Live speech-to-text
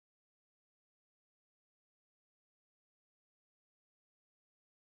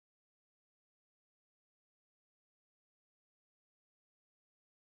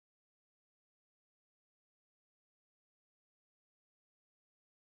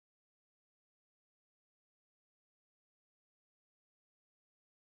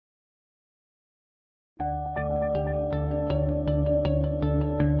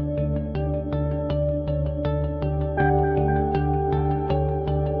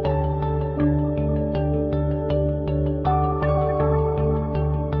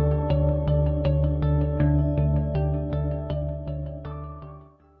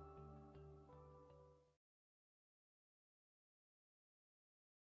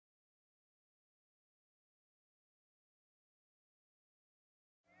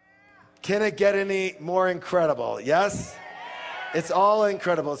Can it get any more incredible? Yes? It's all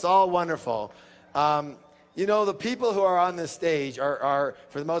incredible. It's all wonderful. You know, the people who are on this stage are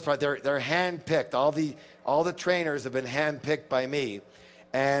for the most part, they're hand-picked. All the trainers have been hand-picked by me.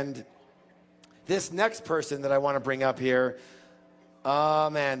 And this next person that I want to bring up here, oh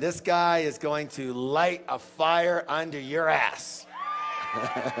man, this guy is going to light a fire under your ass.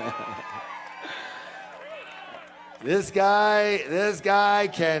 This guy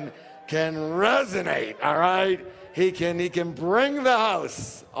can resonate, all right? He can bring the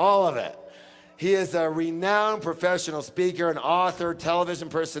house, all of it. He is a renowned professional speaker, an author, television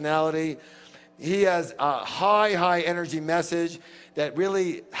personality. He has a high energy message that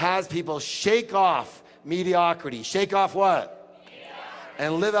really has people shake off mediocrity. Shake off what?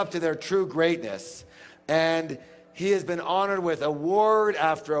 And live up to their true greatness. And he has been honored with award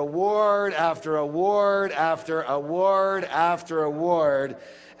after award after award after award after award.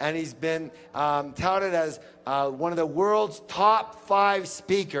 And he's been touted as one of the world's top 5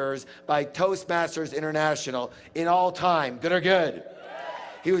 speakers by Toastmasters International in all time. Good or good?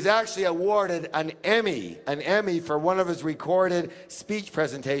 He was actually awarded an Emmy for one of his recorded speech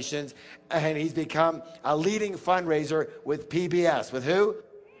presentations, and he's become a leading fundraiser with PBS. With who?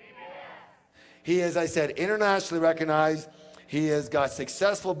 He is, I said, internationally recognized. He has got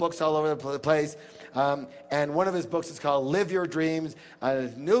successful books all over the place. And one of his books is called Live Your Dreams.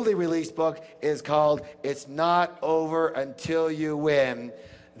 His newly released book is called It's Not Over Until You Win.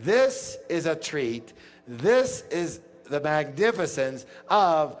 This is a treat. This is the magnificence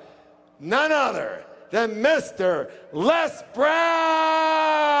of none other than Mr. Les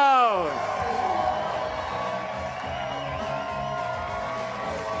Brown.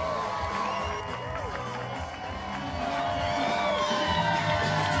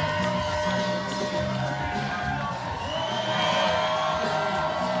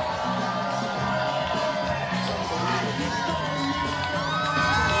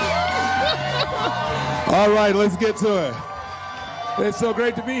 All right, let's get to it. It's so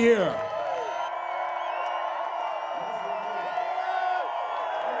great to be here.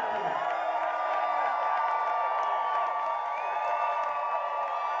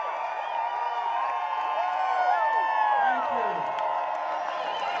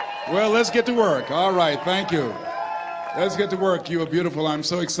 Well, let's get to work. All right, thank you. Let's get to work. You are beautiful. I'm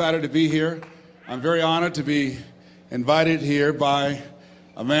so excited to be here. I'm very honored to be invited here by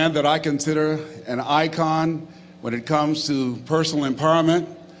a man that I consider an icon when it comes to personal empowerment,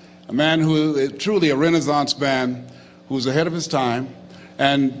 a man who is truly a Renaissance man who's ahead of his time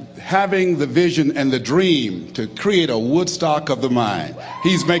and having the vision and the dream to create a Woodstock of the mind.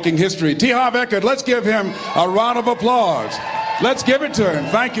 He's making history. T. Harv Eckert, let's give him a round of applause. Let's give it to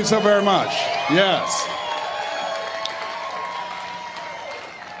him. Thank you so very much. Yes.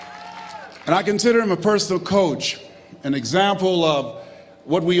 And I consider him a personal coach, an example of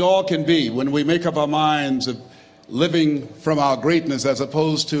what we all can be when we make up our minds of living from our greatness as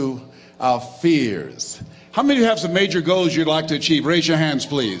opposed to our fears. How many of you have some major goals you'd like to achieve? Raise your hands,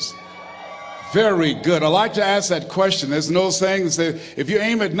 please. Very good. I like to ask that question. There's no saying that says, if you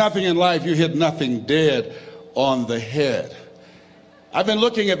aim at nothing in life, you hit nothing dead on the head. I've been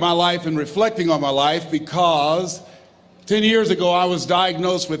looking at my life and reflecting on my life because 10 years ago I was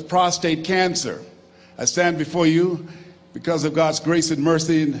diagnosed with prostate cancer. I stand before you because of God's grace and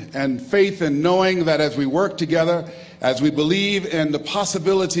mercy and faith, and knowing that as we work together, as we believe in the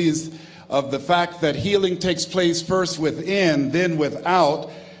possibilities of the fact that healing takes place first within, then without,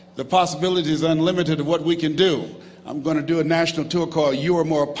 the possibility is unlimited of what we can do. I'm going to do a national tour called You Are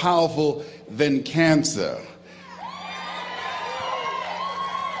More Powerful Than Cancer.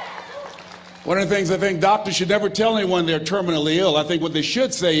 One of the things I think doctors should never tell anyone they're terminally ill. I think what they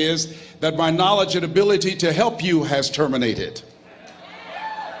should say is that my knowledge and ability to help you has terminated.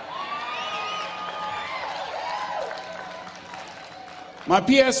 My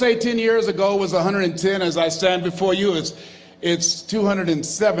PSA 10 years ago was 110. As I stand before you, it's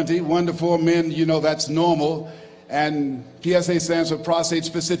 270. 1 to 4 men, you know that's normal. And PSA stands for prostate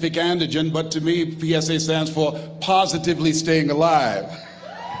specific antigen, but to me, PSA stands for positively staying alive.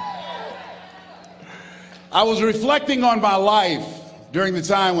 I was reflecting on my life during the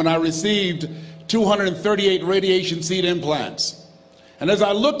time when I received 238 radiation seed implants. And as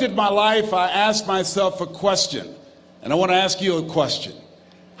I looked at my life, I asked myself a question. And I want to ask you a question.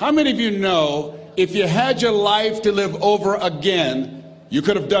 How many of you know if you had your life to live over again, you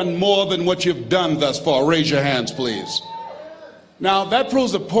could have done more than what you've done thus far? Raise your hands, please. Now, that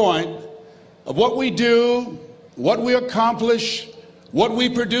proves the point of what we do, what we accomplish, what we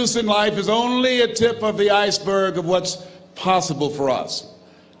produce in life is only a tip of the iceberg of what's possible for us.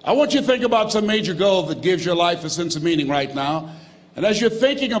 I want you to think about some major goal that gives your life a sense of meaning right now. And as you're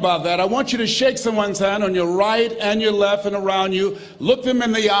thinking about that, I want you to shake someone's hand on your right and your left and around you. Look them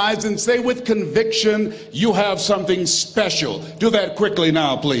in the eyes and say with conviction, you have something special. Do that quickly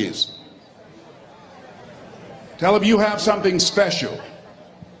now, please. Tell them you have something special.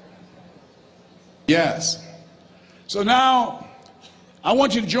 Yes. So now, I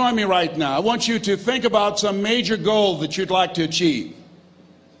want you to join me right now. I want you to think about some major goal that you'd like to achieve.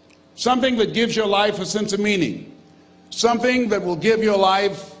 Something that gives your life a sense of meaning. Something that will give your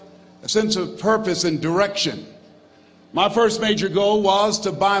life a sense of purpose and direction. My first major goal was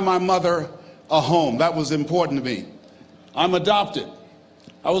to buy my mother a home. That was important to me. I'm adopted.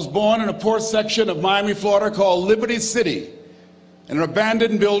 I was born in a poor section of Miami, Florida called Liberty City, in an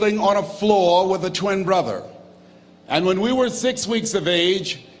abandoned building on a floor with a twin brother. And when we were 6 weeks of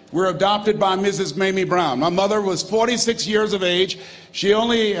age, we were adopted by Mrs. Mamie Brown. My mother was 46 years of age. She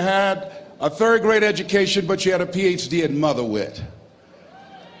only had a third-grade education, but she had a PhD in mother wit.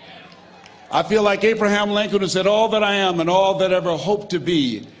 I feel like Abraham Lincoln, who said, all that I am and all that ever hope to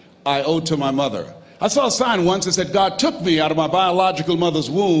be, I owe to my mother. I saw a sign once that said, God took me out of my biological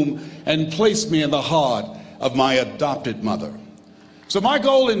mother's womb and placed me in the heart of my adopted mother. So my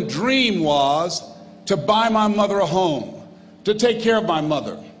goal and dream was to buy my mother a home, to take care of my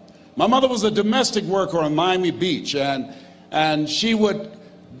mother. My mother was a domestic worker on Miami Beach, and she would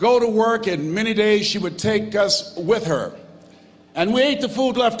go to work, and many days she would take us with her. And we ate the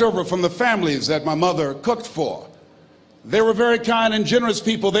food left over from the families that my mother cooked for. They were very kind and generous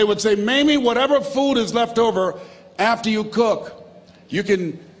people. They would say, Mamie, whatever food is left over after you cook, you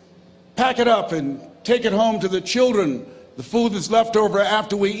can pack it up and take it home to the children, the food that's left over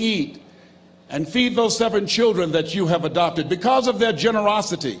after we eat, and feed those 7 children that you have adopted. Because of their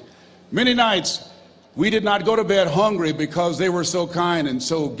generosity, many nights we did not go to bed hungry because they were so kind and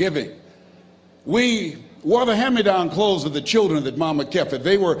so giving. We wore the hand-me-down clothes of the children that Mama kept. If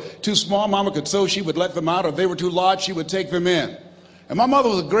they were too small, Mama could sew, she would let them out. If they were too large, she would take them in. And my mother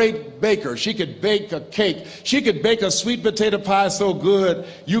was a great baker. She could bake a cake. She could bake a sweet potato pie so good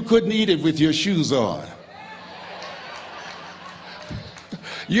you couldn't eat it with your shoes on.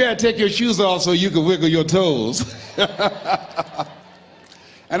 You had to take your shoes off so you could wiggle your toes.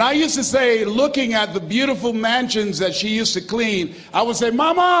 And I used to say, looking at the beautiful mansions that she used to clean, I would say,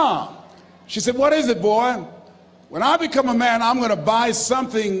 Mama. She said, what is it, boy? When I become a man, I'm going to buy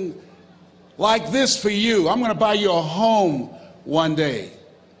something like this for you. I'm going to buy you a home one day.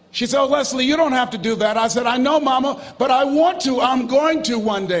 She said, oh, Leslie, you don't have to do that. I said, I know, Mama, but I want to. I'm going to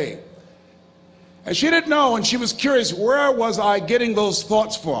one day. And she didn't know, and she was curious, where was I getting those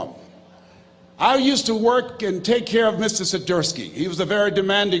thoughts from? I used to work and take care of Mr. Sidursky. He was a very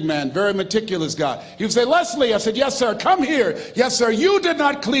demanding man, very meticulous guy. He would say, Leslie, I said, yes, sir, come here. Yes, sir, you did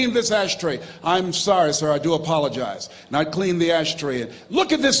not clean this ashtray. I'm sorry, sir, I do apologize. And I'd clean the ashtray. And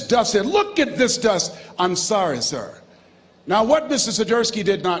look at this dust here. Look at this dust. I'm sorry, sir. Now, what Mr. Sidursky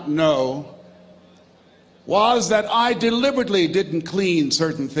did not know was that I deliberately didn't clean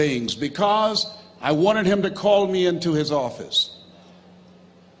certain things because I wanted him to call me into his office.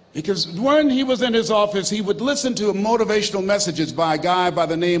 Because when he was in his office, he would listen to motivational messages by a guy by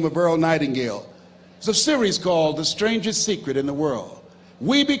the name of Earl Nightingale. It's a series called The Strangest Secret in the World.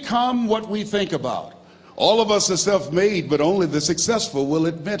 We become what we think about. All of us are self-made, but only the successful will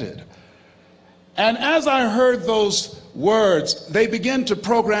admit it. And as I heard those words, they began to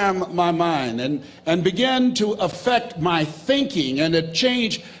program my mind and began to affect my thinking, and it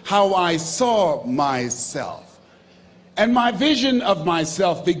changed how I saw myself. And my vision of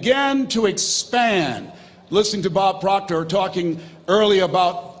myself began to expand. Listening to Bob Proctor talking earlier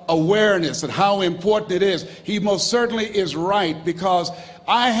about awareness and how important it is, he most certainly is right, because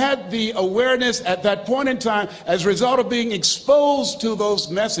I had the awareness at that point in time, as a result of being exposed to those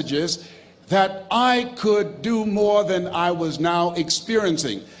messages, that I could do more than I was now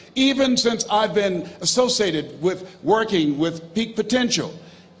experiencing. Even since I've been associated with working with Peak Potential,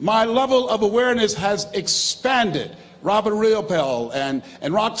 my level of awareness has expanded. Robert Riopel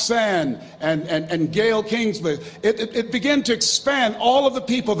and Roxanne and Gail Kingsley, it began to expand all of the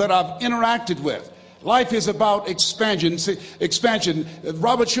people that I've interacted with. Life is about expansion.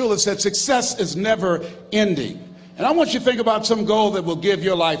 Robert Schuller said success is never ending. And I want you to think about some goal that will give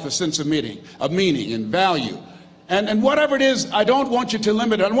your life a sense of meaning and value. And whatever it is, I don't want you to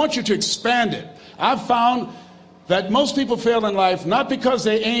limit it. I want you to expand it. I've found that most people fail in life not because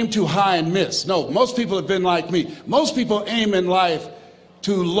they aim too high and miss. No, most people have been like me. Most people aim in life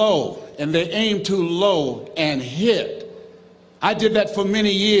too low, and they aim too low and hit. I did that for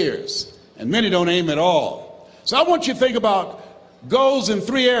many years, and many don't aim at all. So I want you to think about goals in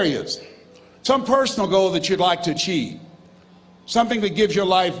 3 areas. Some personal goal that you'd like to achieve, something that gives your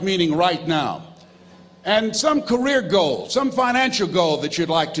life meaning right now, and some career goal, some financial goal that you'd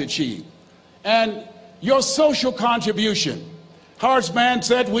like to achieve, and your social contribution. Horace Mann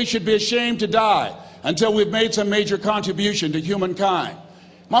said we should be ashamed to die until we've made some major contribution to humankind.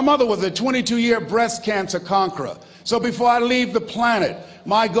 My mother was a 22-year breast cancer conqueror. So before I leave the planet,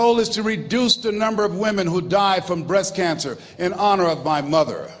 my goal is to reduce the number of women who die from breast cancer in honor of my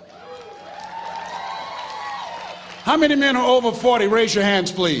mother. How many men are over 40? Raise your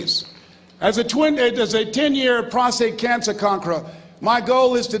hands, please. As a 10-year prostate cancer conqueror, my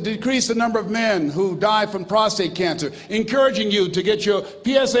goal is to decrease the number of men who die from prostate cancer, encouraging you to get your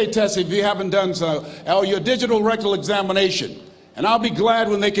PSA test if you haven't done so, or your digital rectal examination. And I'll be glad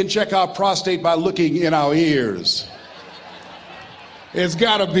when they can check our prostate by looking in our ears. It's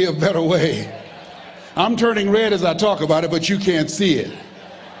got to be a better way. I'm turning red as I talk about it, but you can't see it.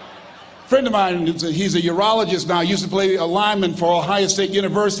 A friend of mine, he's a urologist now, used to play a lineman for Ohio State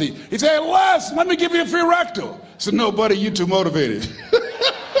University. He said, "Hey, Les, let me give you a free rectal." I said, "No, buddy, you too motivated."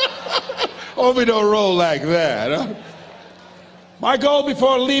 Hope we don't roll like that. Huh? My goal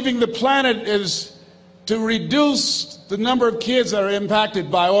before leaving the planet is to reduce the number of kids that are impacted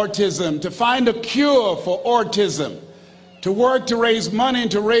by autism, to find a cure for autism, to work to raise money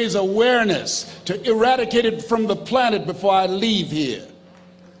and to raise awareness, to eradicate it from the planet before I leave here.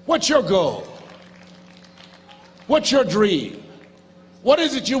 What's your goal? What's your dream? What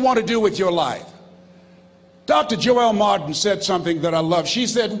is it you want to do with your life? Dr. Joelle Martin said something that I love. She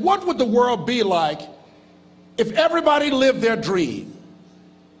said, "What would the world be like if everybody lived their dream?"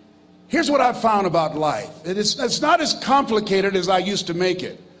 Here's what I've found about life. It's not as complicated as I used to make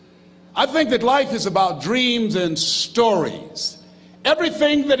it. I think that life is about dreams and stories.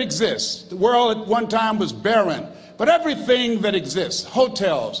 Everything that exists, the world at one time was barren, but everything that exists,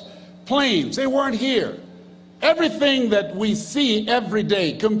 hotels, planes, they weren't here. Everything that we see every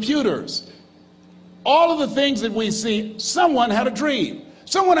day, computers, all of the things that we see, someone had a dream.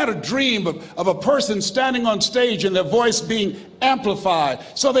 Someone had a dream of a person standing on stage and their voice being amplified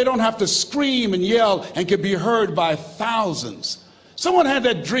so they don't have to scream and yell and can be heard by thousands. Someone had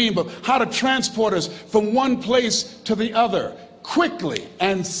that dream of how to transport us from one place to the other quickly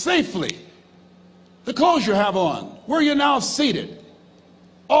and safely. The clothes you have on, where you're now seated,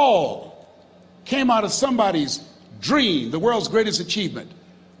 all came out of somebody's dream, the world's greatest achievement.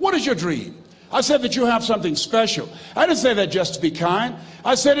 What is your dream? I said that you have something special. I didn't say that just to be kind.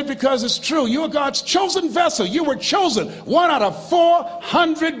 I said it because it's true. You are God's chosen vessel. You were chosen, 1 out of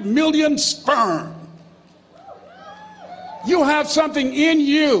 400 million sperm. You have something in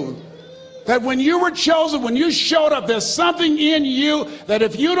you that when you were chosen, when you showed up, there's something in you that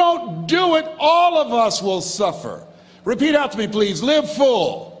if you don't do it, all of us will suffer. Repeat after me, please. Live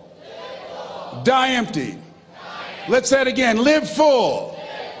full. Die empty. Let's say it again. Live full.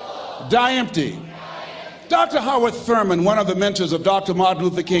 Die empty. Dr. Howard Thurman, one of the mentors of Dr. Martin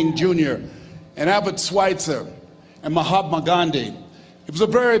Luther King Jr. and Albert Schweitzer and Mahatma Gandhi, he was a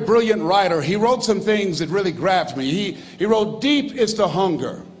very brilliant writer. He wrote some things that really grabbed me. He wrote, "Deep is the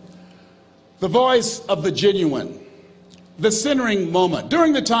hunger, the voice of the genuine, the centering moment."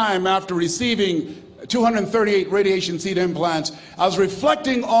 During the time after receiving 238 radiation seed implants, I was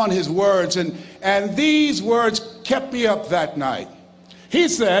reflecting on his words, and these words kept me up that night. He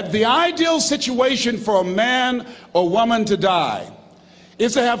said, "The ideal situation for a man or woman to die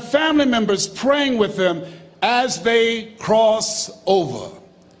is to have family members praying with them as they cross over."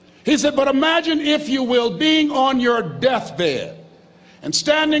 He said, "But imagine, if you will, being on your deathbed and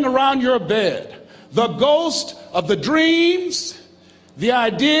standing around your bed, the ghost of the dreams, the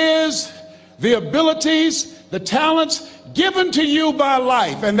ideas, the abilities, the talents given to you by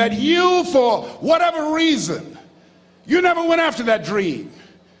life, and that you, for whatever reason, you never went after that dream.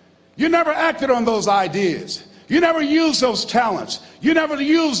 You never acted on those ideas. You never used those talents. You never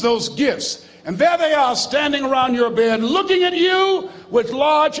used those gifts. And there they are standing around your bed looking at you with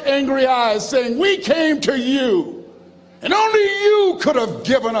large angry eyes saying, 'We came to you and only you could have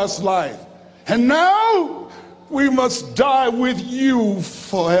given us life. And now we must die with you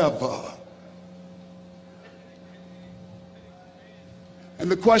forever.'" And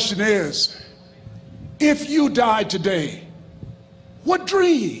the question is, if you died today, what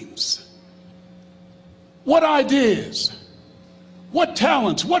dreams, what ideas, what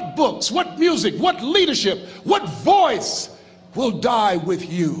talents, what books, what music, what leadership, what voice will die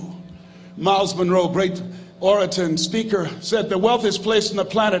with you? Miles Monroe, great orator and speaker, said the wealthiest place on the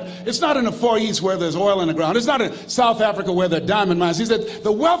planet, it's not in the Far East where there's oil in the ground. It's not in South Africa where there are diamond mines. He said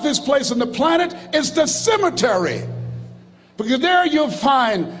the wealthiest place on the planet is the cemetery. Because there you'll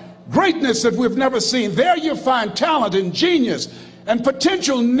find greatness that we've never seen. There you'll find talent and genius and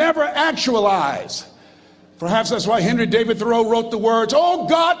potential never actualized. Perhaps that's why Henry David Thoreau wrote the words, "Oh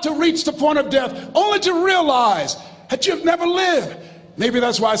God, to reach the point of death, only to realize that you've never lived." Maybe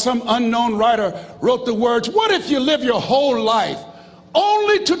that's why some unknown writer wrote the words, "What if you live your whole life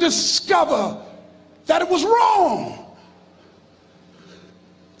only to discover that it was wrong?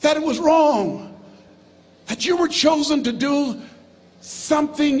 That it was wrong. That you were chosen to do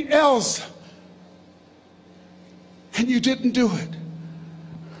something else and you didn't do it."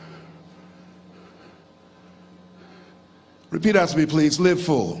 Repeat after me, please. Live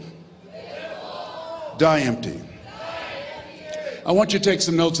full. Die empty. I want you to take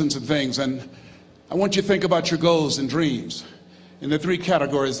some notes and some things, and I want you to think about your goals and dreams in the three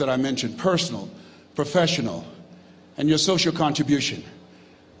categories that I mentioned: personal, professional, and your social contribution.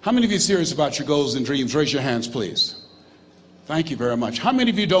 How many of you are serious about your goals and dreams? Raise your hands, please. Thank you very much. How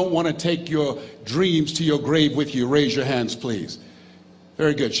many of you don't want to take your dreams to your grave with you? Raise your hands, please.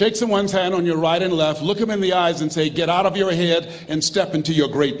 Very good. Shake someone's hand on your right and left. Look them in the eyes and say, "Get out of your head and step into your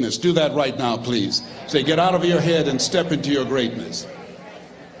greatness." Do that right now, please. Say, "Get out of your head and step into your greatness."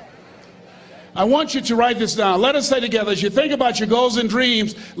 I want you to write this down. Let us say together, as you think about your goals and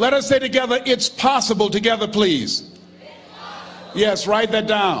dreams, let us say together, "It's possible," together, please. Yes, write that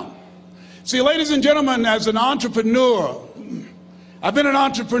down. See, ladies and gentlemen, as an entrepreneur, I've been an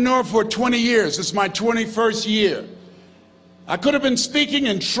entrepreneur for 20 years. It's my 21st year. I could have been speaking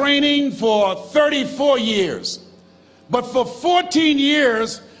and training for 34 years. But for 14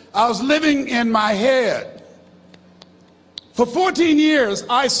 years, I was living in my head. For 14 years,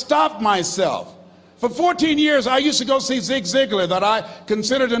 I stopped myself. For 14 years, I used to go see Zig Ziglar, that I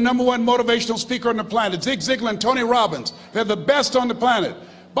considered the #1 motivational speaker on the planet. Zig Ziglar and Tony Robbins, they're the best on the planet.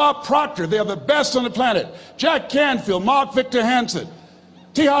 Bob Proctor, they're the best on the planet. Jack Canfield, Mark Victor Hansen,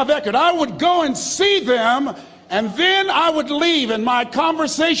 T. Harv Eker. I would go and see them, and then I would leave, and my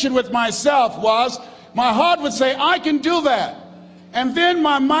conversation with myself was, my heart would say, "I can do that." And then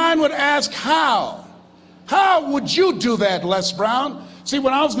my mind would ask, how? How would you do that, Les Brown? See,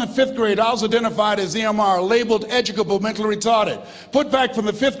 when I was in the 5th grade, I was identified as EMR, labeled educable mentally retarded, put back from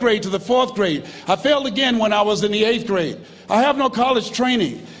the 5th grade to the 4th grade. I failed again when I was in the 8th grade. I have no college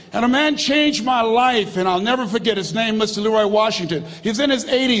training. And a man changed my life, and I'll never forget his name, Mr. Leroy Washington. He's in his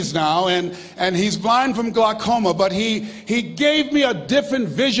 80s now, and he's blind from glaucoma, but he gave me a different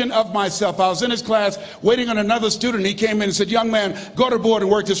vision of myself. I was in his class waiting on another student. He came in and said, "Young man, go to the board and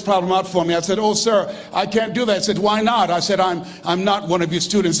work this problem out for me." I said, "Oh, sir, I can't do that." He said, "Why not?" I said, I'm not one of your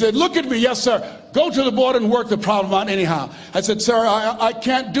students." He said, "Look at me." "Yes, sir. Go to the board and work the problem out anyhow." I said, "Sir, I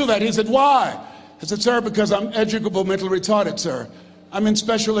can't do that." He said, "Why?" I said, "Sir, because I'm educable mentally retarded, sir. I'm in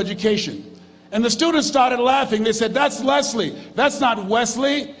special education." And the students started laughing. They said, "That's Leslie. That's not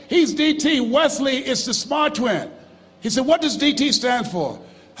Wesley. He's DT. Wesley is the smart twin." He said, "What does DT stand for?"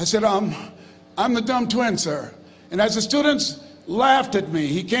 I said, I'm the dumb twin, sir." And as the students laughed at me,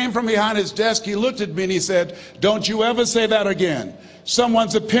 he came from behind his desk, he looked at me and he said, "Don't you ever say that again.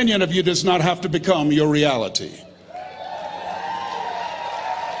 Someone's opinion of you does not have to become your reality."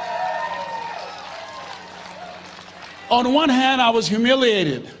 On one hand, I was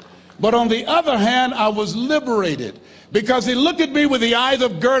humiliated, but on the other hand, I was liberated, because he looked at me with the eyes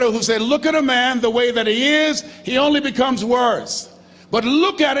of Goethe, who said, "Look at a man the way that he is, he only becomes worse. But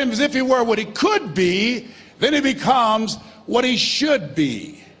look at him as if he were what he could be, then he becomes what he should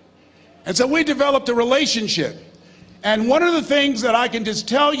be." And so we developed a relationship. And one of the things that I can just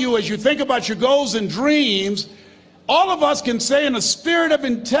tell you as you think about your goals and dreams, all of us can say in a spirit of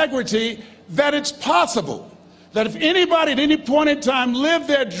integrity that it's possible. That if anybody at any point in time lived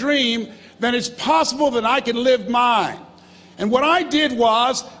their dream, then it's possible that I can live mine. And what I did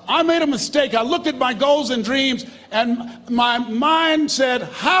was, I made a mistake. I looked at my goals and dreams, and my mind said,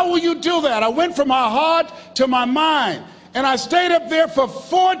 "How will you do that?" I went from my heart to my mind, and I stayed up there for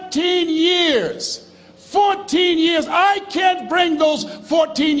 14 years. 14 years. I can't bring those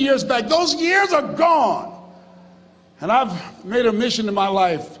 14 years back. Those years are gone. And I've made a mission in my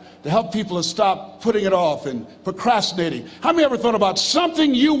life to help people to stop putting it off and procrastinating. How many ever thought about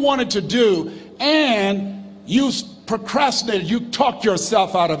something you wanted to do and you procrastinated, you talked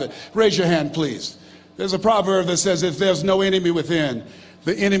yourself out of it? Raise your hand, please. There's a proverb that says, if there's no enemy within,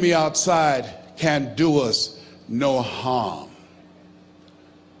 the enemy outside can do us no harm.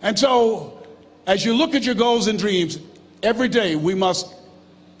 And so, as you look at your goals and dreams, every day we must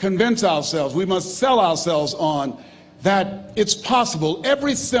convince ourselves, we must sell ourselves on that it's possible.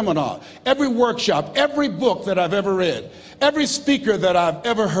 Every seminar, every workshop, every book that I've ever read, every speaker that I've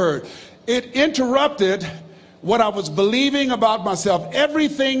ever heard, it interrupted what I was believing about myself.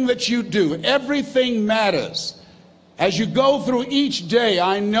 Everything that you do, everything matters. As you go through each day,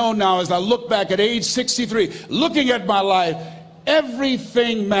 I know now as I look back at age 63, looking at my life,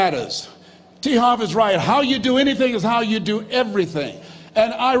 everything matters. T. Harv is right. How you do anything is how you do everything.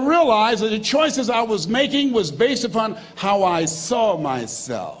 And I realized that the choices I was making was based upon how I saw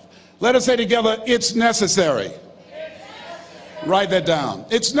myself. Let us say together, it's necessary. Write that down.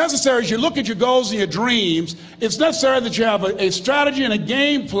 It's necessary as you look at your goals and your dreams, it's necessary that you have a strategy and a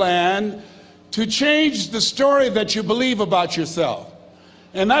game plan to change the story that you believe about yourself.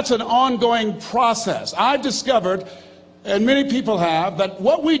 And that's an ongoing process. I've discovered, and many people have, that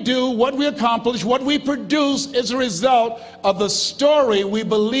what we do, what we accomplish, what we produce is a result of the story we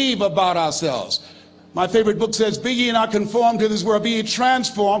believe about ourselves. My favorite book says, "Be ye not conformed to this world, be ye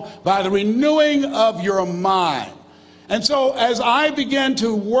transformed by the renewing of your mind." And so as I began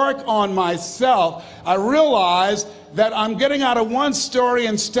to work on myself, I realized that I'm getting out of one story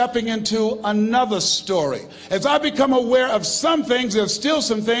and stepping into another story. As I become aware of some things, there's still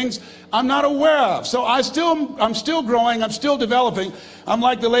some things I'm not aware of. So I'm still growing, I'm still developing. I'm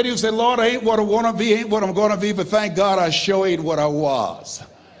like the lady who said, "Lord, I ain't what I want to be, ain't what I'm going to be, but thank God I sure ain't what I was."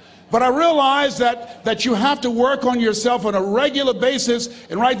 But I realized that you have to work on yourself on a regular basis,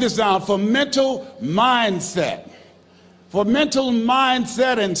 and write this down, for mental mindset. For mental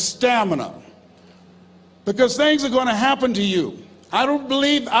mindset and stamina. Because things are going to happen to you. I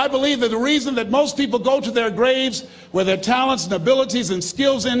believe that the reason that most people go to their graves with their talents and abilities and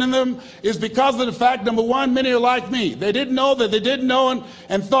skills in them is because of the fact, number one, many are like me. They didn't know that they didn't know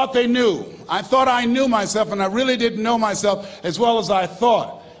and thought they knew. I thought I knew myself, and I really didn't know myself as well as I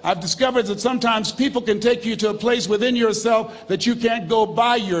thought. I've discovered that sometimes people can take you to a place within yourself that you can't go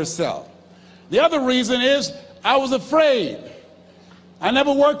by yourself. The other reason is I was afraid. I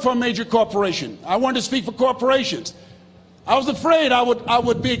never worked for a major corporation. I wanted to speak for corporations. I was afraid I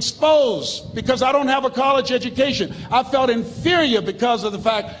would be exposed because I don't have a college education. I felt inferior because of the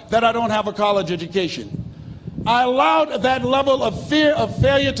fact that I don't have a college education. I allowed that level of fear of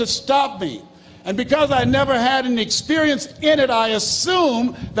failure to stop me. And because I never had an experience in it, I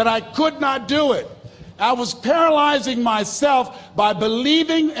assumed that I could not do it. I was paralyzing myself by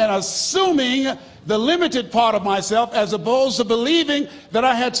believing and assuming the limited part of myself as opposed to believing that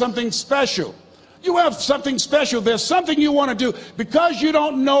I had something special. You have something special. There's something you want to do. Because you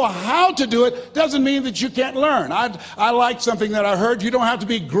don't know how to do it doesn't mean that you can't learn. I like something that I heard. You don't have to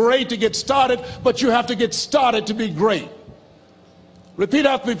be great to get started, but you have to get started to be great. Repeat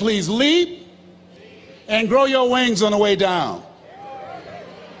after me, please. Leap and grow your wings on the way down.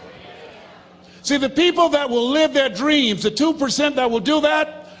 See, the people that will live their dreams, the 2% that will do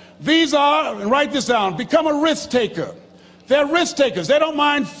that, these are, and write this down, become a risk taker. They're risk takers. They don't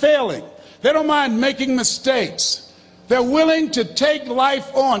mind failing. They don't mind making mistakes. They're willing to take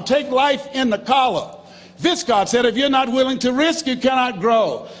life on, take life in the collar. This, God said, if you're not willing to risk, you cannot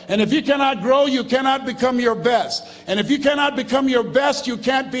grow. And if you cannot grow, you cannot become your best. And if you cannot become your best, you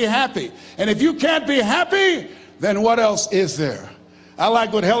can't be happy. And if you can't be happy, then what else is there? I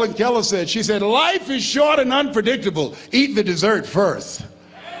like what Helen Keller said. She said, life is short and unpredictable. Eat the dessert first.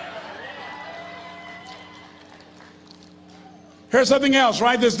 Here's something else.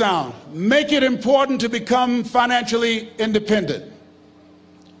 Write this down. Make it important to become financially independent.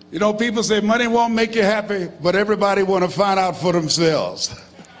 You know, people say money won't make you happy, but everybody want to find out for themselves.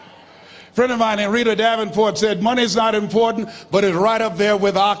 A friend of mine, Rita Davenport, said money's not important, but it's right up there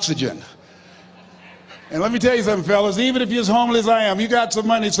with oxygen. And let me tell you something, fellas, even if you're as homeless as I am, you got some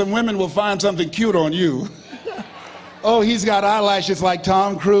money, some women will find something cute on you. Oh, he's got eyelashes like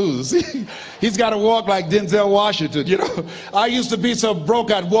Tom Cruise. He's got to walk like Denzel Washington, you know. I used to be so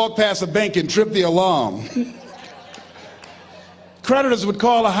broke I'd walk past a bank and trip the alarm. Creditors would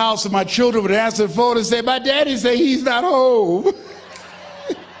call the house and my children would answer the phone and say, my daddy say he's not home.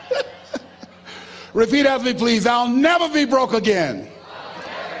 Repeat after me, please. I'll never be broke again.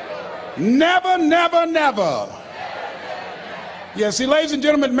 Never, never, never. Yeah, see, ladies and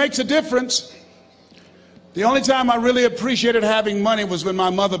gentlemen, it makes a difference. The only time I really appreciated having money was when my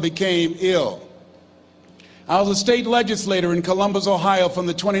mother became ill. I was a state legislator in Columbus, Ohio from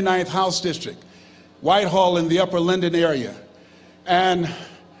the 29th House District, Whitehall in the Upper Linden area. And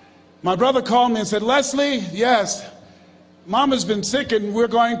my brother called me and said, Leslie, yes, Mama's been sick and we're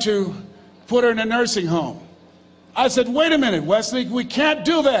going to put her in a nursing home. I said, wait a minute, Wesley, we can't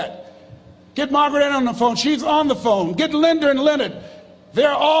do that. Get Margaret Ann on the phone. She's on the phone. Get Linda and Leonard.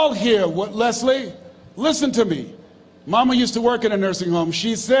 They're all here, Leslie. Listen to me. Mama used to work in a nursing home.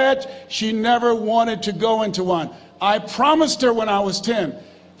 She said she never wanted to go into one. I promised her when I was 10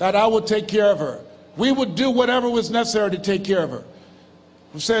 that I would take care of her. We would do whatever was necessary to take care of her.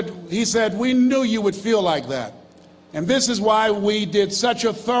 He said, we knew you would feel like that. And this is why we did such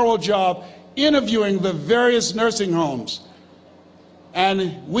a thorough job interviewing the various nursing homes.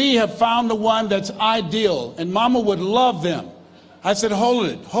 And we have found the one that's ideal, and Mama would love them. I said,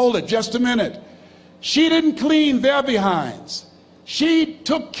 hold it, just a minute. She didn't clean their behinds. She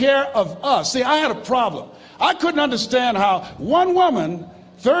took care of us. See, I had a problem. I couldn't understand how one woman,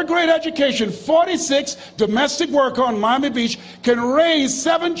 third grade education, 46, domestic worker on Miami Beach, can raise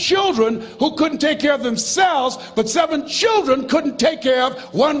 7 children who couldn't take care of themselves, but 7 children couldn't take care of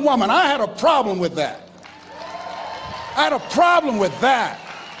one woman. I had a problem with that. I had a problem with that.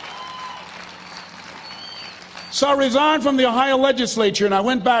 So I resigned from the Ohio legislature and I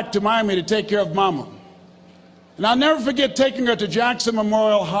went back to Miami to take care of Mama. And I'll never forget taking her to Jackson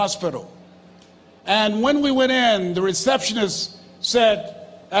Memorial Hospital. And when we went in, the receptionist said,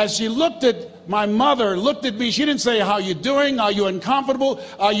 as she looked at my mother, looked at me, she didn't say, how you doing? Are you uncomfortable?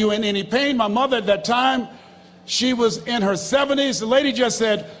 Are you in any pain? My mother at that time, she was in her 70s. The lady just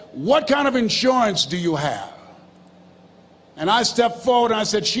said, what kind of insurance do you have? And I stepped forward and I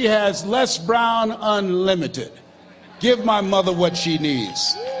said, she has Les Brown Unlimited. Give my mother what she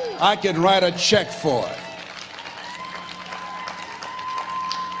needs. I can write a check for it.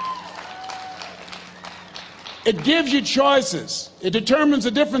 It gives you choices. It determines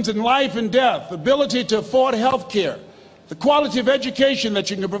the difference in life and death, ability to afford health care, the quality of education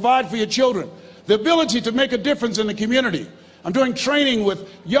that you can provide for your children, the ability to make a difference in the community. I'm doing training with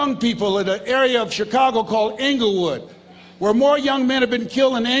young people in an area of Chicago called Englewood, where more young men have been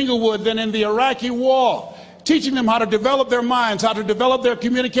killed in Englewood than in the Iraqi war, teaching them how to develop their minds, how to develop their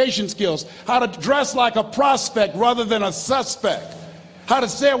communication skills, how to dress like a prospect rather than a suspect, how to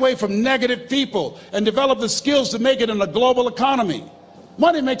stay away from negative people and develop the skills to make it in a global economy.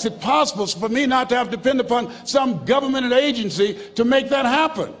 Money makes it possible for me not to have to depend upon some government agency to make that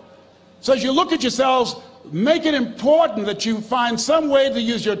happen. So as you look at yourselves, make it important that you find some way to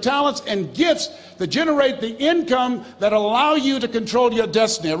use your talents and gifts that generate the income that allow you to control your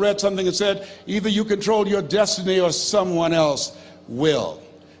destiny. I read something that said, either you control your destiny or someone else will.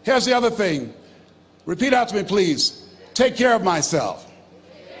 Here's the other thing. Repeat after me, please. Take care of myself.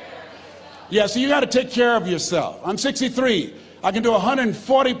 Yeah, so you got to take care of yourself. I'm 63. I can do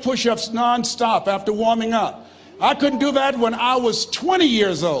 140 push-ups nonstop after warming up. I couldn't do that when I was 20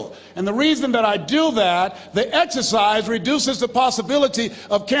 years old. And the reason that I do that, the exercise reduces the possibility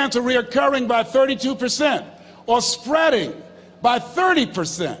of cancer reoccurring by 32% or spreading by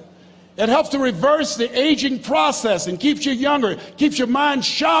 30%. It helps to reverse the aging process and keeps you younger, keeps your mind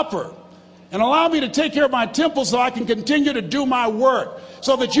sharper, and allow me to take care of my temple so I can continue to do my work,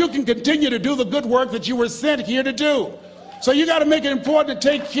 so that you can continue to do the good work that you were sent here to do. So you got to make it important to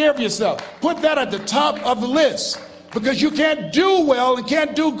take care of yourself. Put that at the top of the list, because you can't do well and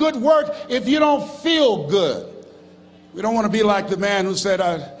can't do good work if you don't feel good. We don't want to be like the man who said,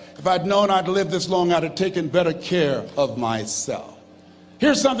 if I'd known I'd live this long, I'd have taken better care of myself.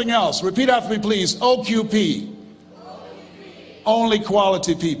 Here's something else. Repeat after me, please. OQP. Only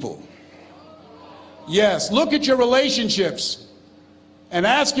quality people. Yes, look at your relationships and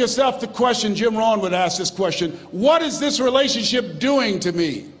ask yourself the question, Jim Rohn would ask this question, what is this relationship doing to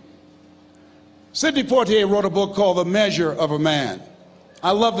me? Sidney Poitier wrote a book called The Measure of a Man.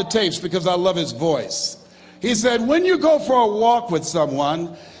 I love the tapes because I love his voice. He said, when you go for a walk with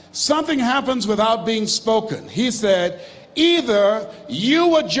someone, something happens without being spoken. He said, either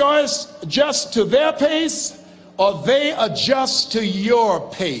you adjust to their pace or they adjust to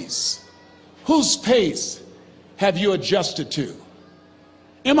your pace. Whose pace have you adjusted to?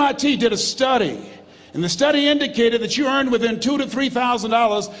 MIT did a study, and the study indicated that you earned within $2,000 to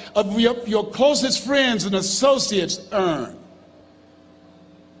 $3,000 of your closest friends and associates earn.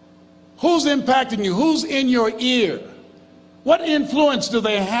 Who's impacting you? Who's in your ear? What influence do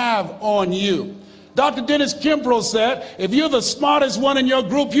they have on you? Dr. Dennis Kimbrough said, if you're the smartest one in your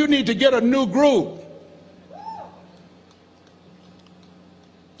group, you need to get a new group.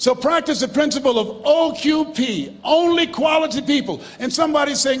 So practice the principle of OQP, only quality people. And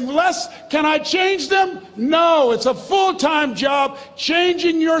somebody's saying, Les, can I change them? No, it's a full-time job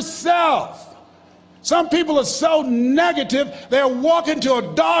changing yourself. Some people are so negative, they'll walk into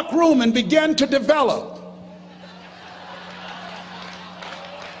a dark room and begin to develop.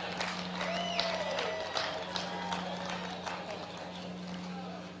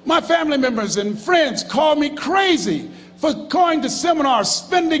 My family members and friends call me crazy for going to seminars,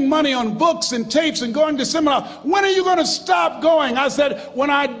 spending money on books and tapes and going to seminars. When are you going to stop going? I said, when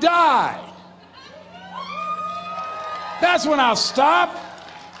I die. That's when I'll stop.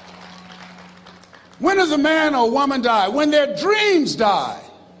 When does a man or a woman die? When their dreams die.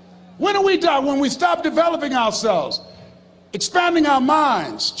 When do we die? When we stop developing ourselves, expanding our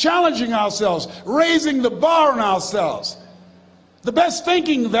minds, challenging ourselves, raising the bar on ourselves. The best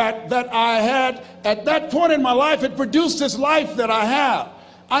thinking that I had at that point in my life had produced this life that I have.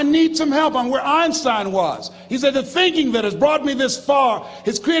 I need some help. I'm where Einstein was. He said the thinking that has brought me this far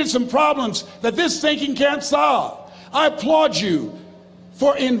has created some problems that this thinking can't solve. I applaud you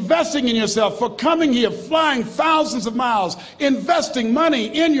for investing in yourself, for coming here, flying thousands of miles, investing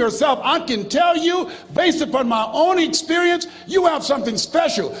money in yourself. I can tell you, based upon my own experience, you have something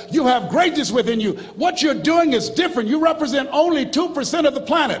special. You have greatness within you. What you're doing is different. You represent only 2% of the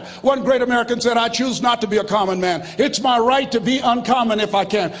planet. One great American said, I choose not to be a common man. It's my right to be uncommon if I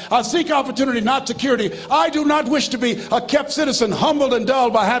can. I seek opportunity, not security. I do not wish to be a kept citizen, humbled and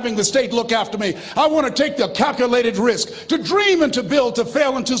dulled by having the state look after me. I want to take the calculated risk, to dream and to build, to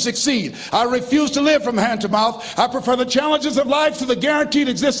fail and to succeed. I refuse to live from hand to mouth. I prefer the challenges of life to the guaranteed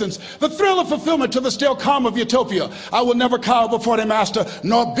existence, the thrill of fulfillment to the still calm of utopia. I will never cower before the master,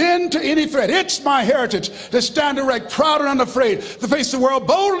 nor bend to any threat. It's my heritage to stand erect, proud and unafraid, to face the world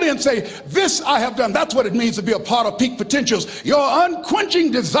boldly and say, this I have done. That's what it means to be a part of peak potentials. Your unquenching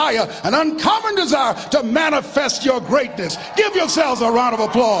desire, an uncommon desire to manifest your greatness. Give yourselves a round of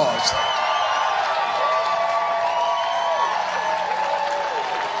applause.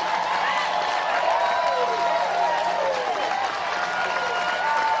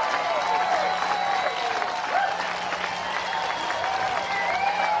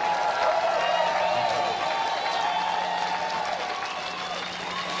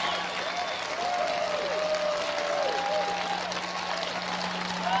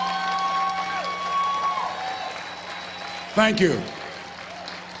 Thank you.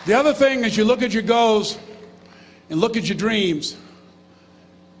 The other thing is you look at your goals and look at your dreams.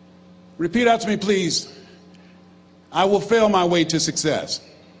 Repeat after me, please. I will fail my way to success.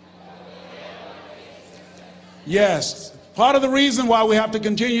 Yes, part of the reason why we have to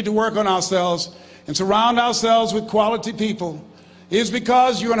continue to work on ourselves and surround ourselves with quality people is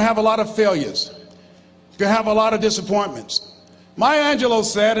because you're going to have a lot of failures. You're going to have a lot of disappointments. Maya Angelou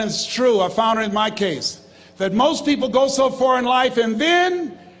said, and it's true, I found it in my case, that most people go so far in life and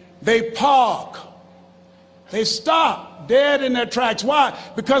then they park. They stop dead in their tracks. Why?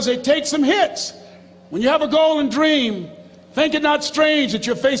 Because they take some hits. When you have a goal and dream, think it not strange that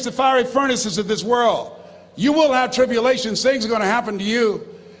you'll face the fiery furnaces of this world. You will have tribulations. Things are going to happen to you.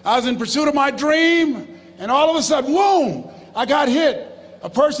 I was in pursuit of my dream, and all of a sudden, boom, I got hit. A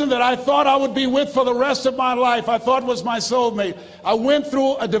person that I thought I would be with for the rest of my life, I thought was my soulmate. I went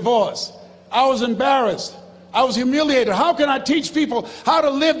through a divorce. I was embarrassed. I was humiliated. How can I teach people how to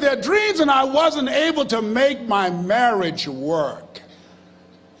live their dreams? And I wasn't able to make my marriage work.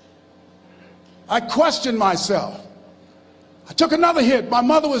 I questioned myself. I took another hit. My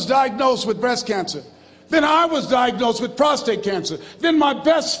mother was diagnosed with breast cancer. Then I was diagnosed with prostate cancer. Then my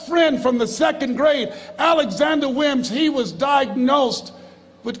best friend from the second grade, Alexander Wims, he was diagnosed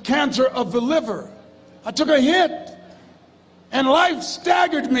with cancer of the liver. I took a hit, and life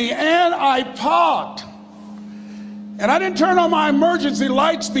staggered me, and I parked. And I didn't turn on my emergency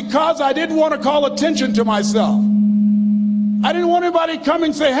lights because I didn't want to call attention to myself. I didn't want anybody to come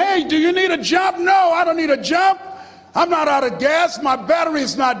and say, hey, do you need a jump? No, I don't need a jump. I'm not out of gas. My battery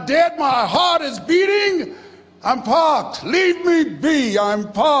is not dead. My heart is beating. I'm parked. Leave me be.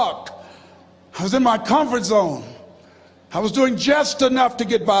 I'm parked. I was in my comfort zone. I was doing just enough to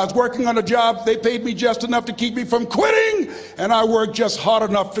get by. I was working on a job. They paid me just enough to keep me from quitting, and I worked just hard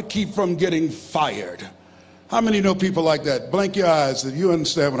enough to keep from getting fired. How many know people like that? Blink your eyes if you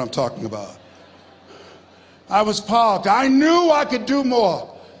understand what I'm talking about. I was parked. I knew I could do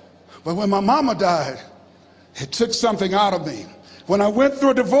more. But when my mama died, it took something out of me. When I went through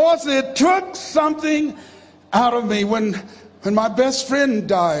a divorce, it took something out of me. When my best friend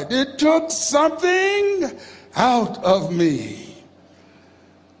died, it took something out of me.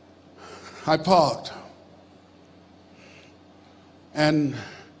 I parked. And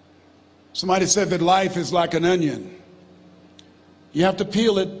somebody said that life is like an onion. You have to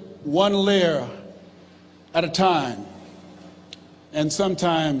peel it one layer at a time. And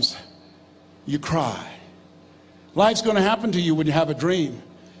sometimes you cry. Life's going to happen to you when you have a dream.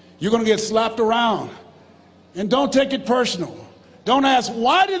 You're going to get slapped around. And don't take it personal. Don't ask,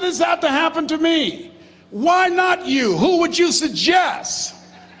 why did this have to happen to me? Why not you? Who would you suggest?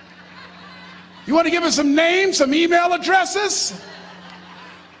 You want to give us some names, some email addresses?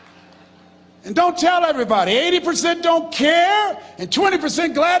 And don't tell everybody. 80% don't care, and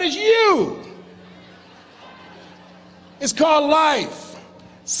 20% glad it's you. It's called life.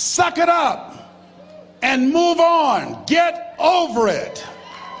 Suck it up. and move on. Get over it.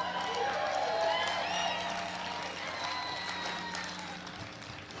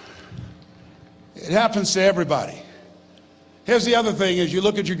 It happens to everybody. Here's the other thing: as you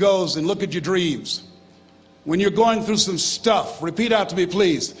look at your goals and look at your dreams, when you're going through some stuff, repeat out to me,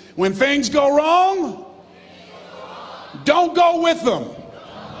 please. When things go wrong, don't go with them.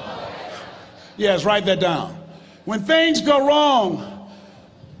 Yes, write that down. When things go wrong,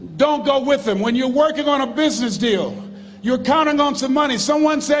 don't go with them. When you're working on a business deal, you're counting on some money.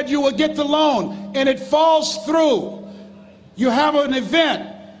 Someone said you will get the loan and it falls through. You have an event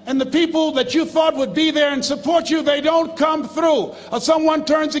and the people that you thought would be there and support you, they don't come through. Or someone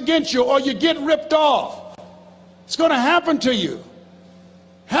turns against you, or you get ripped off. It's going to happen to you.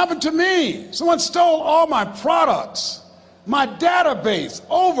 Happened to me. Someone stole all my products, my database,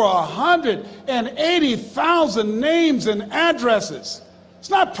 over 180,000 names and addresses. It's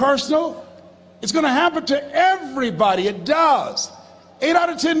not personal. It's going to happen to everybody. It does. 8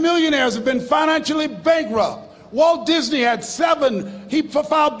 out of 10 millionaires have been financially bankrupt. Walt Disney had he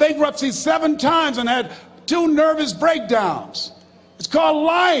filed bankruptcy 7 times and had 2 nervous breakdowns. It's called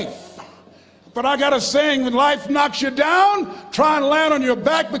life. But I got a saying: when life knocks you down, try and land on your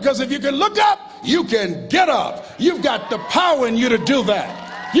back, because if you can look up, you can get up. You've got the power in you to do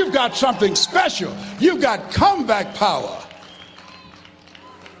that. You've got something special. You've got comeback power.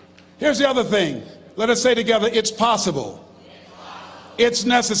 Here's the other thing. Let us say together, it's possible. It's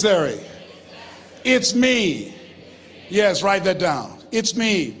necessary. It's me. Yes, write that down. It's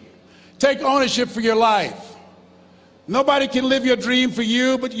me. Take ownership for your life. Nobody can live your dream for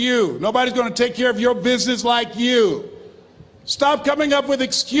you but you. Nobody's going to take care of your business like you. Stop coming up with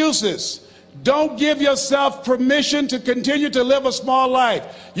excuses. Don't give yourself permission to continue to live a small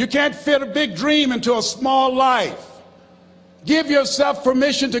life. You can't fit a big dream into a small life. Give yourself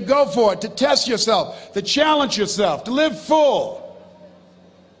permission to go for it, to test yourself, to challenge yourself, to live full.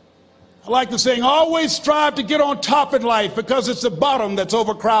 I like the saying, always strive to get on top in life, because it's the bottom that's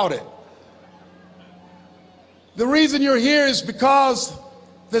overcrowded. The reason you're here is because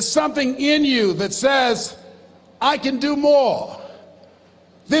there's something in you that says, I can do more.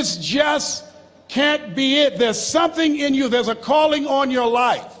 This just can't be it. There's something in you. There's a calling on your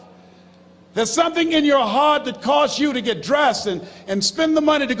life. There's something in your heart that caused you to get dressed and spend the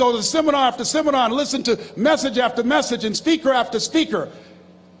money to go to seminar after seminar and listen to message after message and speaker after speaker.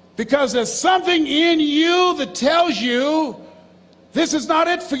 Because there's something in you that tells you this is not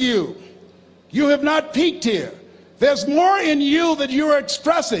it for you. You have not peaked here. There's more in you that you are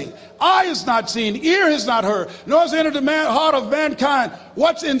expressing. Eye has not seen, ear has not heard, nor has entered the heart of mankind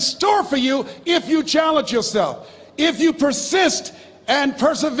what's in store for you if you challenge yourself, if you persist and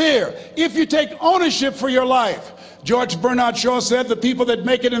persevere, if you take ownership for your life. George Bernard Shaw said the people that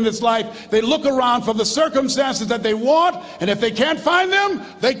make it in this life, they look around for the circumstances that they want, and if they can't find them,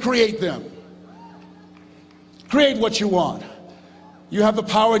 they create them. Create what you want. You have the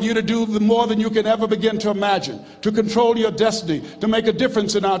power in you to do more than you can ever begin to imagine, to control your destiny, to make a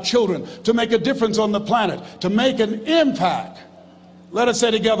difference in our children, to make a difference on the planet, to make an impact. Let us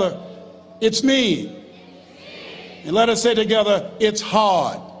say together, it's me. And let us say together, it's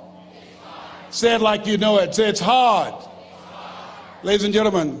hard. Say it like you know it. Say, it's hard. Ladies and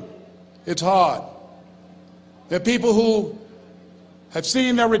gentlemen, it's hard. There are people who have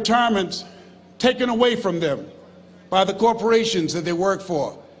seen their retirements taken away from them by the corporations that they work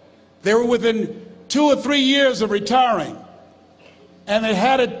for. They were within 2 or 3 years of retiring, and they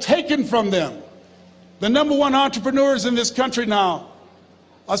had it taken from them. The #1 entrepreneurs in this country now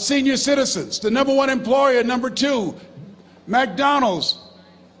are senior citizens. The #1 employer, #2, McDonald's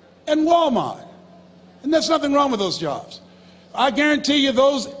and Walmart. And there's nothing wrong with those jobs. I guarantee you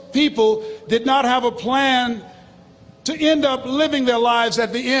those people did not have a plan to end up living their lives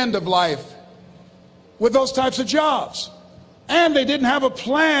at the end of life with those types of jobs. And they didn't have a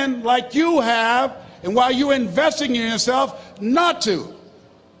plan like you have, and while you're investing in yourself, not to.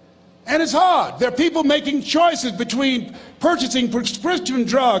 And it's hard. There are people making choices between purchasing prescription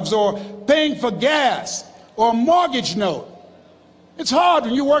drugs or paying for gas or a mortgage note. It's hard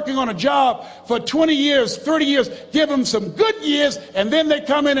when you're working on a job for 20 years, 30 years, give them some good years, and then they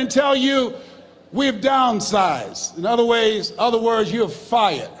come in and tell you, we've downsized. In other words, you're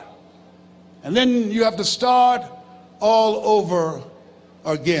fired. And then you have to start all over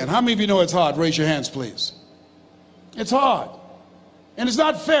again. How many of you know it's hard? Raise your hands, please. It's hard. And it's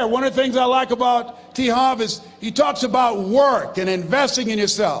not fair. One of the things I like about T. Harv is he talks about work and investing in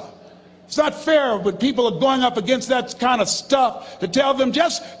yourself. It's not fair when people are going up against that kind of stuff to tell them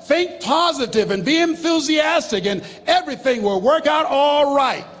just think positive and be enthusiastic and everything will work out all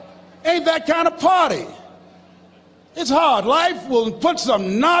right. Ain't that kind of party. It's hard. Life will put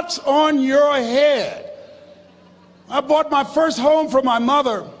some knots on your head. I bought my first home for my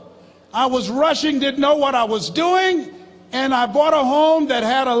mother. I was rushing, didn't know what I was doing, and I bought a home that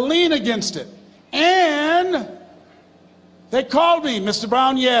had a lien against it. And they called me, Mr.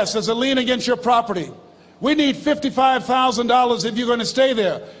 Brown, yes, there's a lien against your property. We need $55,000 if you're going to stay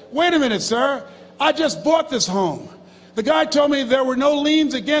there. Wait a minute, sir. I just bought this home. The guy told me there were no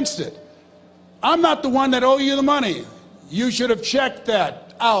liens against it. I'm not the one that owe you the money. You should have checked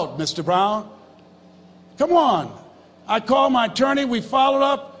that out, Mr. Brown. Come on. I called my attorney. We followed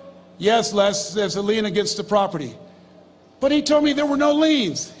up. Yes, Les, there's a lien against the property. But he told me there were no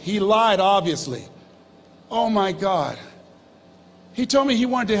liens. He lied, obviously. Oh, my God. He told me he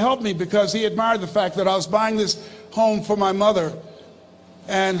wanted to help me because he admired the fact that I was buying this home for my mother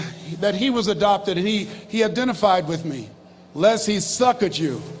and that he was adopted, and he identified with me. Les, he suckered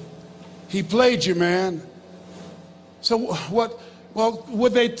you. He played you, man. So what? Well,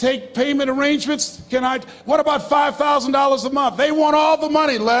 would they take payment arrangements? What about $5,000 a month? They want all the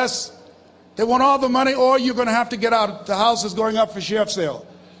money, Les. They want all the money, or you're going to have to get out. The house is going up for sheriff's sale.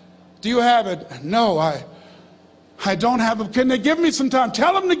 Do you have it? No, I don't have it. Can they give me some time?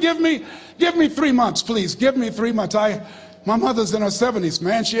 Tell them to give me 3 months, please. Give me 3 months. My mother's in her 70s,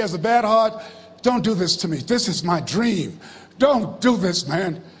 man. She has a bad heart. Don't do this to me. This is my dream. Don't do this,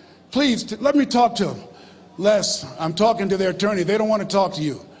 man. Please, let me talk to them. Les, I'm talking to their attorney. They don't want to talk to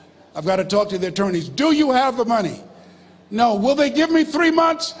you. I've got to talk to the attorneys. Do you have the money? No. Will they give me 3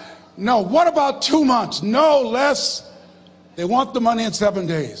 months? No. What about 2 months? No, Les. They want the money in 7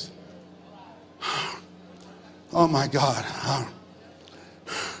 days. Oh, my God.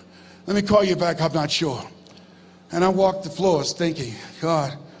 Let me call you back. I'm not sure. And I walked the floors thinking,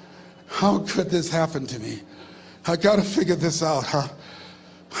 God, how could this happen to me? I got to figure this out, huh?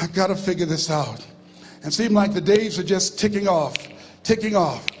 I got to figure this out. And it seemed like the days are just ticking off.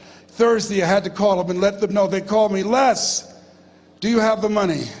 Thursday, I had to call them and let them know. They called me, Les, do you have the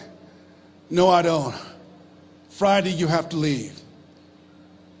money? No, I don't. Friday, you have to leave.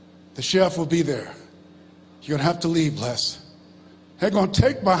 The sheriff will be there. You're going to have to leave, Les. They're going to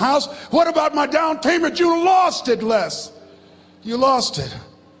take my house. What about my down payment? You lost it, Les. You lost it.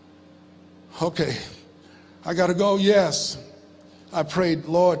 Okay. I got to go. Yes. I prayed,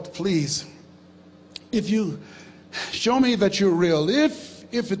 Lord, please, if you show me that you're real, if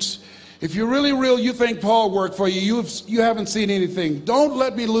you're really real, you think Paul worked for you, you haven't seen anything. Don't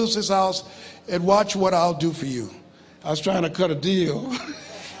let me lose this house and watch what I'll do for you. I was trying to cut a deal.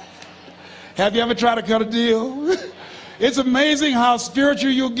 Have you ever tried to cut a deal? It's amazing how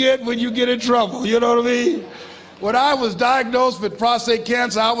spiritual you get when you get in trouble. You know what I mean? When I was diagnosed with prostate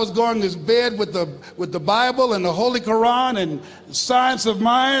cancer, I was going to bed with the Bible and the Holy Quran and Science of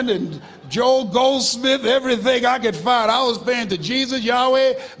Mind and Joel Goldsmith, everything I could find. I was praying to Jesus,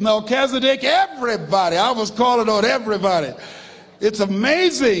 Yahweh, Melchizedek, everybody. I was calling on everybody. It's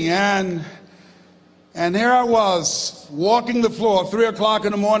amazing. And here I was walking the floor, 3 o'clock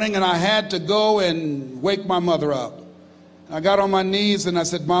in the morning, and I had to go and wake my mother up. I got on my knees and I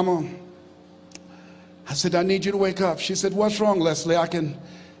said, Mama, I said, I need you to wake up. She said, what's wrong, Leslie? I can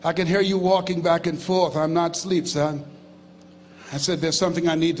hear you walking back and forth. I'm not asleep, son. I said, there's something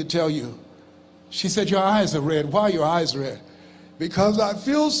I need to tell you. She said, your eyes are red. Why are your eyes red? Because I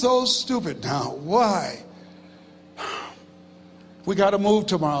feel so stupid now. Why? We got to move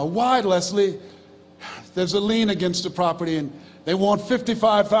tomorrow. Why, Leslie? There's a lien against the property and they want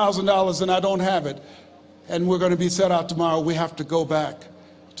 $55,000 and I don't have it. And we're going to be set out tomorrow. We have to go back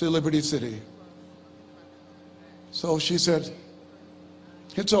to Liberty City. So she said,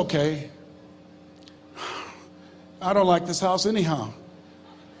 it's okay. I don't like this house anyhow.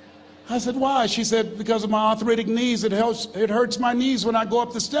 I said, why? She said, because of my arthritic knees, it hurts my knees when I go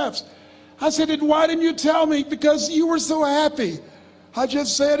up the steps. I said, and why didn't you tell me? Because you were so happy. I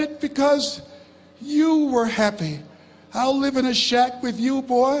just said it because you were happy. I'll live in a shack with you,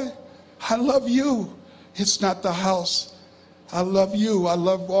 boy. I love you. It's not the house. I love you. I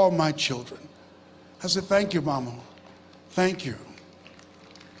love all my children. I said, thank you, Mama. Thank you.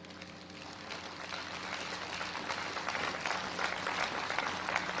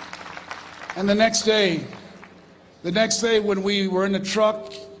 And the next day when we were in the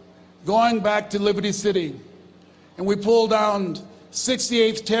truck going back to Liberty City and we pulled down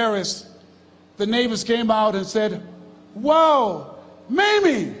 68th Terrace, the neighbors came out and said, whoa,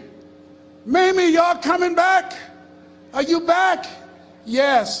 Mamie, y'all coming back? Are you back?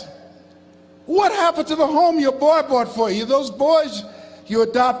 Yes. What happened to the home your boy bought for you? Those boys you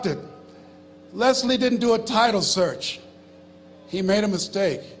adopted. Leslie didn't do a title search. He made a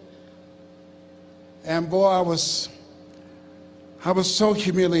mistake. And boy, I was so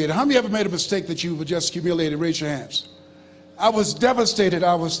humiliated. How many ever made a mistake that you were just humiliated? Raise your hands. I was devastated.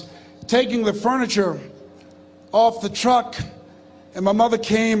 I was taking the furniture off the truck, and my mother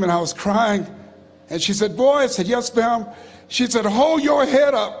came, and I was crying. And she said, boy, I said, yes, ma'am. She said, hold your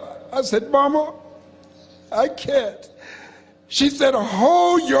head up. I said, Mama, I can't. She said,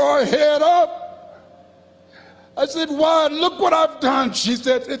 hold your head up. I said, why? Look what I've done. She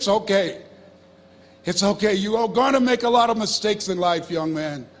said, it's okay. It's okay. You are going to make a lot of mistakes in life, young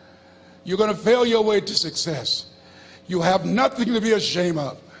man. You're going to fail your way to success. You have nothing to be ashamed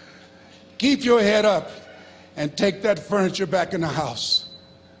of. Keep your head up and take that furniture back in the house.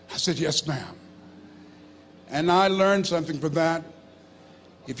 I said, yes, ma'am. And I learned something from that.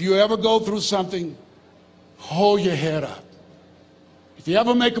 If you ever go through something, hold your head up. If you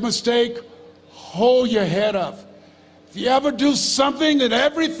ever make a mistake, hold your head up. If you ever do something and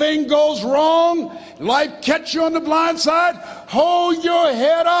everything goes wrong, life catch you on the blind side, hold your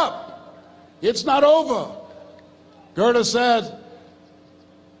head up. It's not over. Goethe said,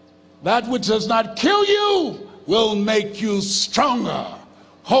 that which does not kill you will make you stronger.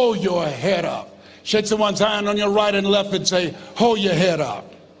 Hold your head up. Shake someone's hand on your right and left and say, hold your head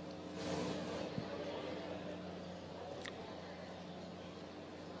up.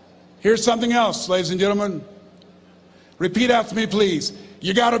 Here's something else, ladies and gentlemen. Repeat after me, please.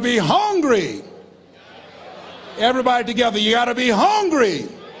 You got to be hungry. Everybody together, you got to be hungry.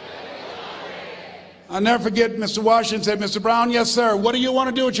 I'll never forget Mr. Washington said, Mr. Brown, yes, sir. What do you want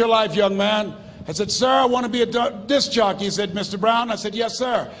to do with your life, young man? I said, sir, I want to be a disc jockey. He said, Mr. Brown? I said, yes,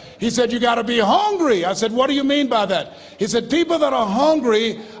 sir. He said, you got to be hungry. I said, what do you mean by that? He said, people that are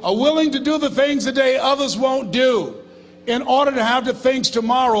hungry are willing to do the things today others won't do in order to have the things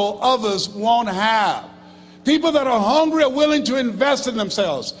tomorrow others won't have. People that are hungry are willing to invest in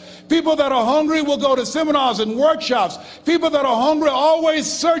themselves. People that are hungry will go to seminars and workshops. People that are hungry are always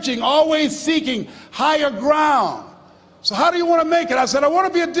searching, always seeking higher ground. So how do you want to make it? I said, I want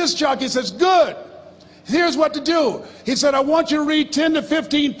to be a disc jockey. He says, good. Here's what to do. He said, I want you to read 10 to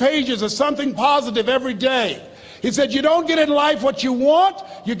 15 pages of something positive every day. He said, you don't get in life what you want,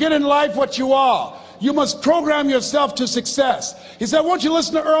 you get in life what you are. You must program yourself to success. He said, I want you to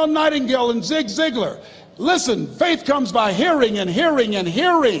listen to Earl Nightingale and Zig Ziglar. Listen, faith comes by hearing and hearing and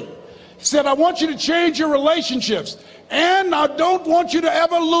hearing. He said, I want you to change your relationships. And I don't want you to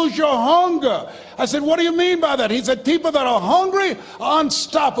ever lose your hunger. I said, what do you mean by that? He said, people that are hungry are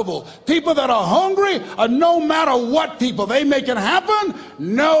unstoppable. People that are hungry are no matter what people. They make it happen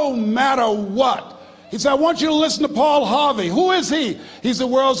no matter what. He said, I want you to listen to Paul Harvey. Who is he? He's the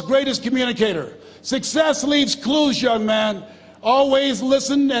world's greatest communicator. Success leaves clues, young man. Always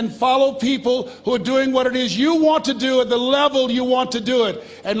listen and follow people who are doing what it is you want to do at the level you want to do it,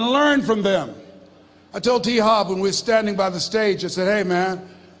 and learn from them. I told T. Hobb when we were standing by the stage, I said, hey man,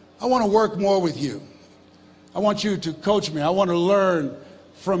 I want to work more with you. I want you to coach me. I want to learn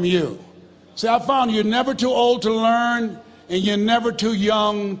from you. See, I found you're never too old to learn and you're never too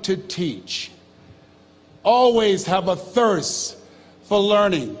young to teach. Always have a thirst for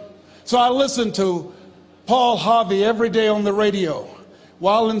learning. So I listened to Paul Harvey every day on the radio.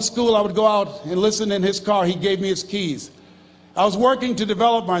 While in school, I would go out and listen in his car. He gave me his keys. I was working to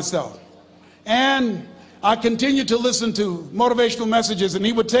develop myself. And I continued to listen to motivational messages, and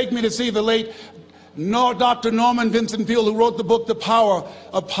he would take me to see the late Dr. Norman Vincent Peale, who wrote the book, The Power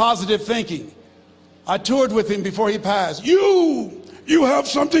of Positive Thinking. I toured with him before he passed. You have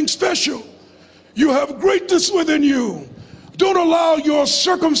something special. You have greatness within you. Don't allow your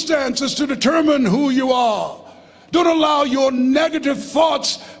circumstances to determine who you are. Don't allow your negative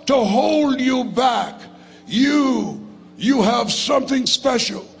thoughts to hold you back. You have something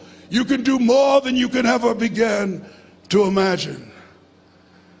special. You can do more than you can ever begin to imagine.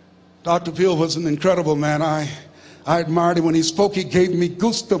 Dr. Peale was an incredible man. I admired him. When he spoke, he gave me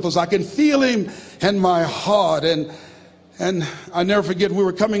goosebumps. I can feel him in my heart. And I never forget, we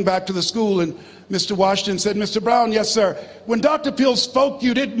were coming back to the school, and Mr. Washington said, Mr. Brown, yes, sir. When Dr. Peale spoke,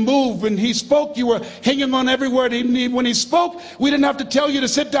 you didn't move. When he spoke, you were hanging on every word. When he spoke, we didn't have to tell you to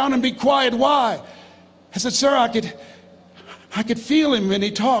sit down and be quiet. Why? I said, sir, I could feel him when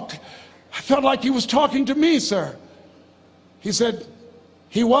he talked. I felt like he was talking to me, sir. He said,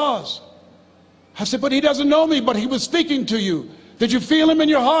 he was. I said, but he doesn't know me, but he was speaking to you. Did you feel him in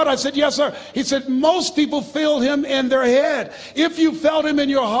your heart? I said, yes, sir. He said, most people feel him in their head. If you felt him in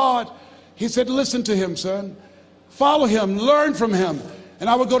your heart, he said, listen to him, son. Follow him, learn from him. And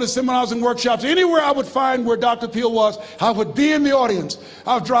I would go to seminars and workshops. Anywhere I would find where Dr. Peale was, I would be in the audience.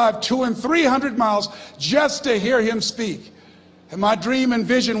 I would drive 200 and 300 miles just to hear him speak. And my dream and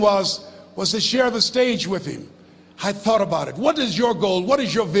vision was, was to share the stage with him. I thought about it. What is your goal? What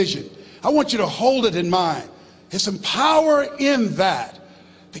is your vision? I want you to hold it in mind. There's some power in that,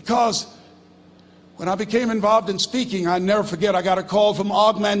 because when I became involved in speaking, I never forget, I got a call from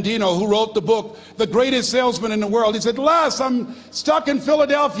Og Mandino, who wrote the book, The Greatest Salesman in the World. He said, Les, I'm stuck in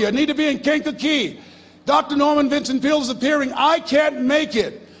Philadelphia. I need to be in Kankakee. Dr. Norman Vincent Peale is appearing. I can't make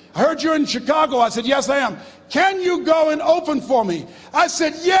it. I heard you're in Chicago. I said, yes, I am. Can you go and open for me? I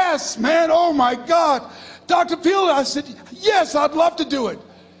said, yes, man. Oh, my God. Dr. Peale, I said, yes, I'd love to do it.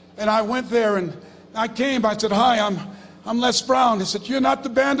 And I went there and I came. I said, hi, I'm Les Brown. He said, you're not the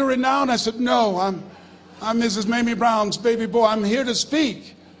band of renown? I said, no, I'm Mrs. Mamie Brown's baby boy. I'm here to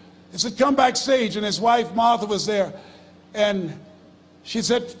speak. He said, come backstage. And his wife, Martha, was there. And she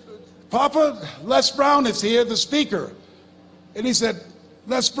said, Papa, Les Brown is here, the speaker. And he said,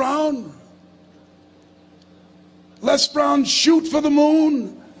 Les Brown, shoot for the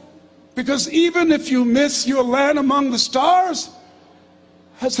moon. Because even if you miss, you'll land among the stars.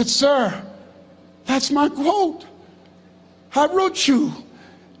 I said, sir, that's my quote. I wrote you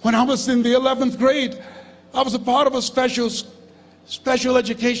when I was in the 11th grade. I was a part of a special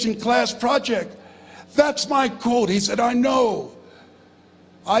education class project. That's my quote. He said, I know.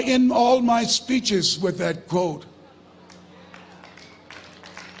 I end all my speeches with that quote.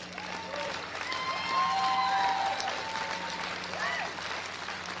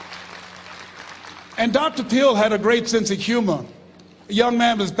 And Dr. Peale had a great sense of humor. A young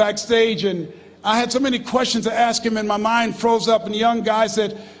man was backstage, and I had so many questions to ask him, and my mind froze up, and the young guy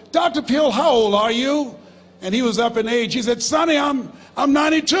said, Dr. Peale, how old are you? And he was up in age. He said, Sonny, I'm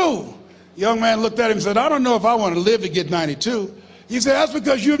 92. The young man looked at him and said, I don't know if I want to live to get 92. He said, that's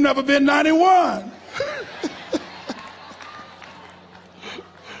because you've never been 91.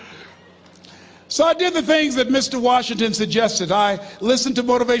 So I did the things that Mr. Washington suggested. I listened to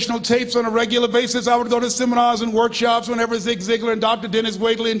motivational tapes on a regular basis. I would go to seminars and workshops whenever Zig Ziglar and Dr. Dennis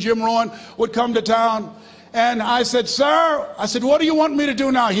Wagley and Jim Rohn would come to town. And I said, sir, what do you want me to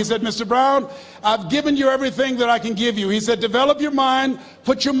do now? He said, Mr. Brown, I've given you everything that I can give you. He said, develop your mind,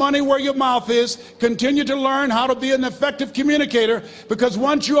 put your money where your mouth is, continue to learn how to be an effective communicator, because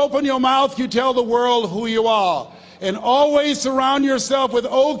once you open your mouth, you tell the world who you are. And always surround yourself with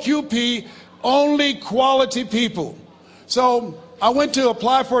OQP, only quality people. So I went to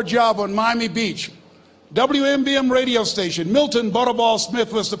apply for a job on Miami Beach. WMBM radio station. Milton Butterball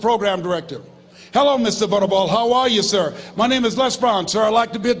Smith was the program director. Hello, Mr. Butterball. How are you, sir? My name is Les Brown, sir. I'd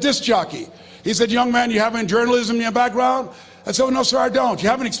like to be a disc jockey. He said, young man, you have any journalism in your background? I said, oh, no, sir, I don't. You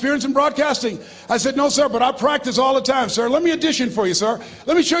have any experience in broadcasting? I said, no, sir, but I practice all the time, sir. Let me audition for you, sir.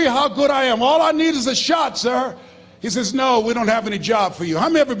 Let me show you how good I am. All I need is a shot, sir. He says, no, we don't have any job for you. How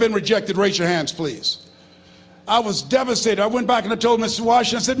many ever been rejected? Raise your hands, please. I was devastated. I went back and I told Mr.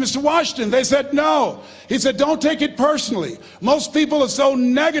 Washington, I said, Mr. Washington, they said no. He said, don't take it personally. Most people are so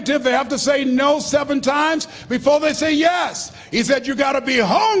negative, they have to say no 7 times before they say yes. He said, you got to be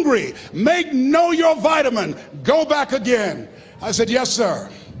hungry. Know your vitamin. Go back again. I said, yes, sir.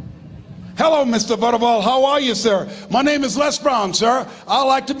 Hello, Mr. Butterball. How are you, sir? My name is Les Brown, sir. I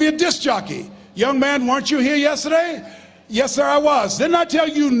like to be a disc jockey. Young man, weren't you here yesterday? Yes, sir, I was. Didn't I tell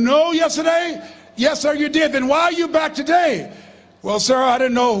you no yesterday? Yes, sir, you did. Then why are you back today? Well, sir, I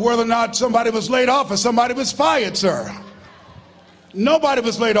didn't know whether or not somebody was laid off or somebody was fired, sir. Nobody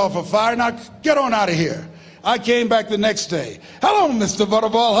was laid off or fired. Now, get on out of here. I came back the next day. Hello, Mr.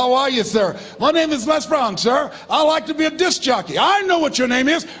 Butterball. How are you, sir? My name is Les Brown, sir. I like to be a disc jockey. I know what your name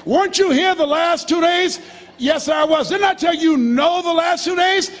is. Weren't you here the last 2 days? Yes, sir, I was. Didn't I tell you no the last 2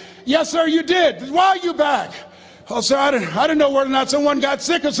 days? Yes, sir, you did. Why are you back? Oh, sir, I didn't know whether or not someone got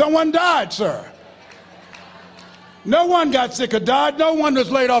sick or someone died, sir. No one got sick or died. No one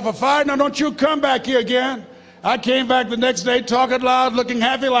was laid off or fired. Now, don't you come back here again. I came back the next day talking loud, looking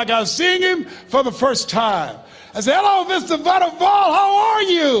happy like I was seeing him for the first time. I said, hello, Mr. Butterball, how are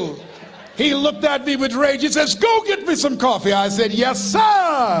you? He looked at me with rage. He says, go get me some coffee. I said, yes,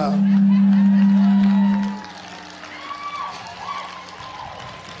 sir.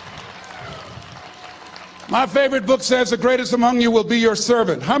 My favorite book says the greatest among you will be your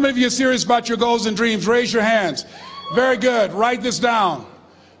servant. How many of you are serious about your goals and dreams? Raise your hands. Very good. Write this down.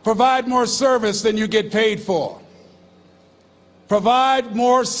 Provide more service than you get paid for. Provide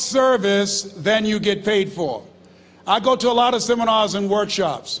more service than you get paid for. I go to a lot of seminars and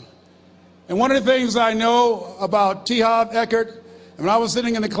workshops. And one of the things I know about T. Harv Eckert, when I was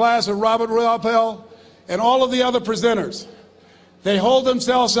sitting in the class with Robert Ruppel and all of the other presenters, they hold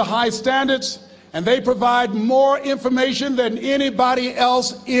themselves to high standards. And they provide more information than anybody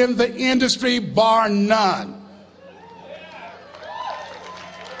else in the industry, bar none.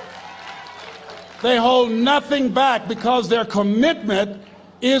 They hold nothing back because their commitment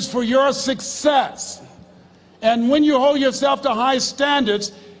is for your success. And when you hold yourself to high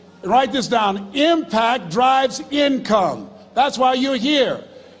standards, write this down, impact drives income. That's why you're here.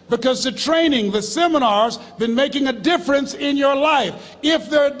 Because the training, the seminars, been making a difference in your life. If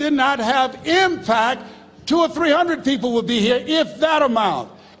there did not have impact, 200 or 300 people would be here, if that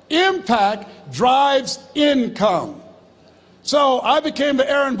amount. Impact drives income. So I became the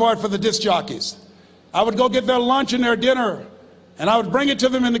errand boy for the disc jockeys. I would go get their lunch and their dinner, and I would bring it to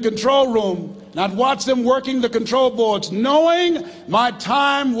them in the control room, and I'd watch them working the control boards, knowing my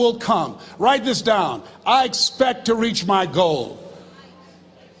time will come. Write this down. I expect to reach my goal.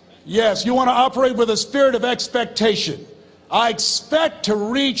 Yes, you want to operate with a spirit of expectation. I expect to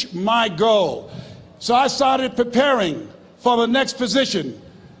reach my goal. So I started preparing for the next position.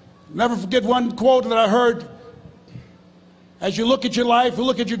 Never forget one quote that I heard. As you look at your life, you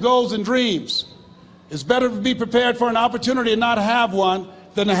look at your goals and dreams. It's better to be prepared for an opportunity and not have one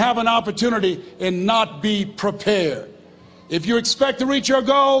than to have an opportunity and not be prepared. If you expect to reach your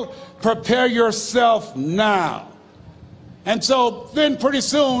goal, prepare yourself now. And so then pretty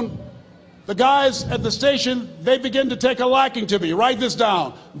soon, the guys at the station, they begin to take a liking to me. Write this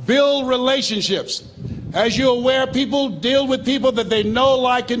down. Build relationships. As you're aware, people deal with people that they know,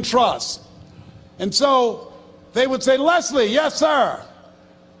 like, and trust. And so they would say, Leslie, yes, sir.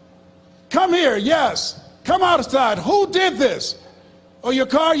 Come here, yes. Come outside. Who did this? Oh, your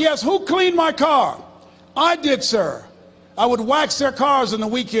car? Yes. Who cleaned my car? I did, sir. I would wax their cars on the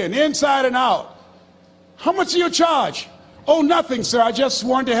weekend, inside and out. How much do you charge? Oh, nothing, sir. I just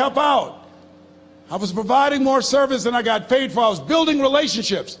wanted to help out. I was providing more service than I got paid for. I was building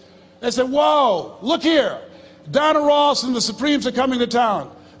relationships. They said, whoa, look here. Donna Ross and the Supremes are coming to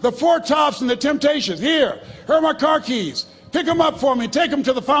town. The Four Tops and the Temptations. Here are my car keys. Pick them up for me. Take them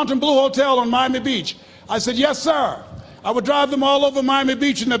to the Fontainebleau Hotel on Miami Beach. I said, yes, sir. I would drive them all over Miami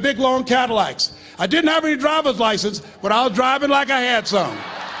Beach in their big, long Cadillacs. I didn't have any driver's license, but I was driving like I had some.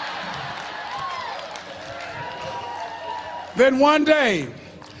 Then one day,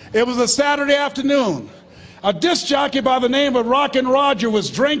 it was a Saturday afternoon, a disc jockey by the name of Rockin' Roger was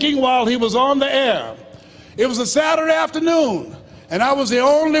drinking while he was on the air. It was a Saturday afternoon, and I was the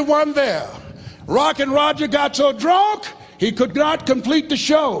only one there. Rockin' Roger got so drunk, he could not complete the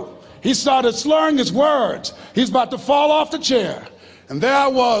show. He started slurring his words. He's about to fall off the chair. And there I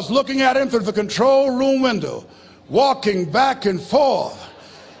was, looking at him through the control room window, walking back and forth,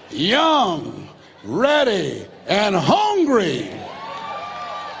 young, ready, and hungry.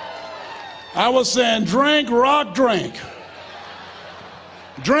 I was saying, drink, Rock, drink.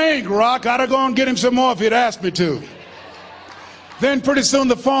 Drink, Rock. I'd have gone and get him some more if he'd asked me to. Then pretty soon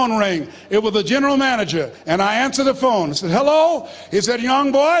the phone rang. It was the general manager, and I answered the phone. I said, hello? He said,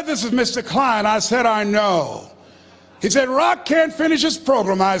 young boy, this is Mr. Klein. I said, I know. He said, Rock can't finish his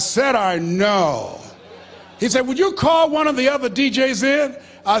program. I said, I know. He said, would you call one of the other DJs in?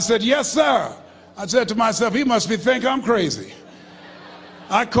 I said, yes, sir. I said to myself, he must think I'm crazy.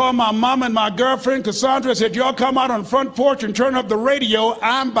 I called my mom and my girlfriend, Cassandra. I said, y'all come out on the front porch and turn up the radio.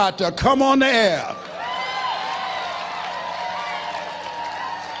 I'm about to come on the air.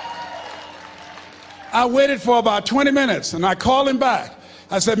 I waited for about 20 minutes, and I called him back.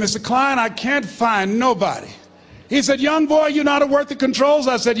 I said, Mr. Klein, I can't find nobody. He said, young boy, you know how to work the controls?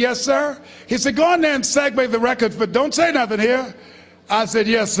 I said, yes, sir. He said, go in there and segue the records, but don't say nothing here. I said,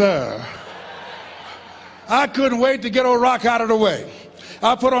 yes, sir. I couldn't wait to get old Rock out of the way.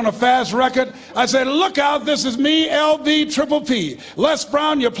 I put on a fast record. I said, look out, this is me, LB Triple P. Les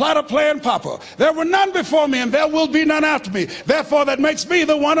Brown, your platter playing papa. There were none before me, and there will be none after me. Therefore, that makes me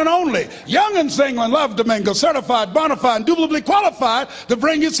the one and only. Young and single and love to mingle, certified, bona fide, indubitably qualified to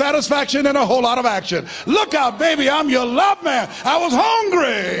bring you satisfaction and a whole lot of action. Look out, baby, I'm your love man. I was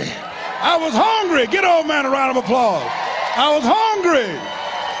hungry. I was hungry. Get old man a round of applause. I was hungry.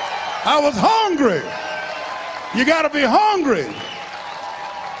 I was hungry. You got to be hungry.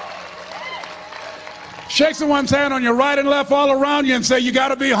 Shake someone's hand on your right and left all around you and say, you got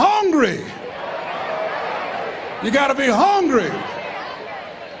to be hungry. You got to be hungry.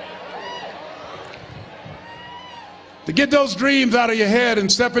 To get those dreams out of your head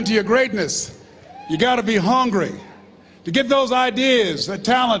and step into your greatness, you got to be hungry. To get those ideas, that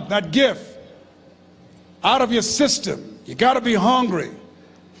talent, that gift out of your system, you got to be hungry.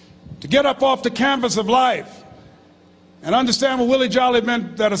 To get up off the canvas of life and understand what Willie Jolly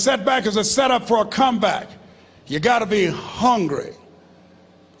meant, that a setback is a setup for a comeback. You got to be hungry.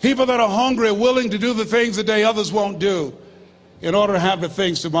 People that are hungry are willing to do the things today others won't do in order to have the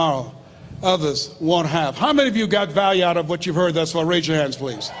things tomorrow others won't have. How many of you got value out of what you've heard thus far? Raise your hands,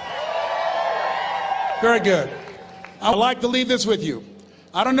 please. Very good. I'd like to leave this with you.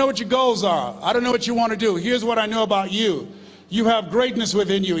 I don't know what your goals are. I don't know what you want to do. Here's what I know about you. You have greatness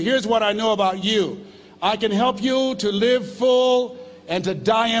within you. Here's what I know about you. I can help you to live full and to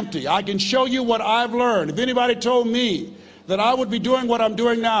die empty. I can show you what I've learned. If anybody told me that I would be doing what I'm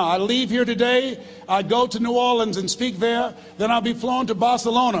doing now, I leave here today, I go to New Orleans and speak there, then I'll be flown to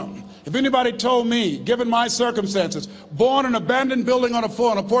Barcelona. If anybody told me, given my circumstances, born in an abandoned building on a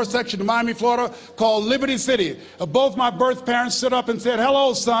poor section of Miami, Florida, called Liberty City, both my birth parents stood up and said,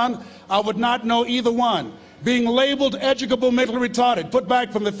 "Hello, son," I would not know either one. Being labeled educable mentally retarded, put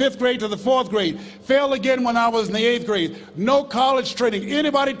back from the 5th grade to the 4th grade, failed again when I was in the 8th grade, no college training.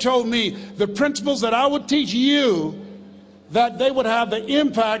 Anybody told me the principles that I would teach you, that they would have the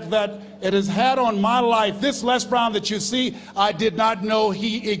impact that it has had on my life. This Les Brown that you see, I did not know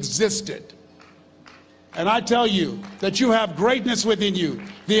he existed. And I tell you that you have greatness within you.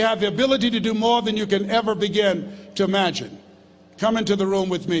 You have the ability to do more than you can ever begin to imagine. Come into the room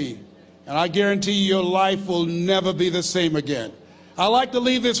with me, and I guarantee you your life will never be the same again. I like to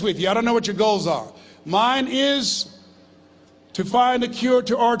leave this with you. I don't know what your goals are. Mine is to find a cure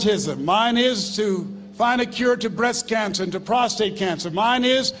to autism. Mine is to find a cure to breast cancer and to prostate cancer. Mine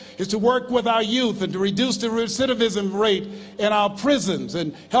is to work with our youth and to reduce the recidivism rate in our prisons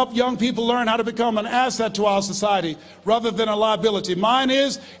and help young people learn how to become an asset to our society rather than a liability. Mine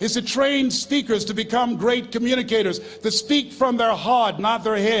is to train speakers to become great communicators, to speak from their heart, not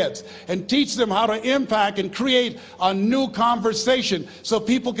their heads, and teach them how to impact and create a new conversation so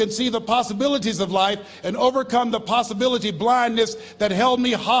people can see the possibilities of life and overcome the possibility blindness that held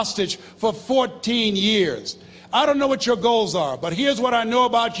me hostage for 14 years. I don't know what your goals are, but here's what I know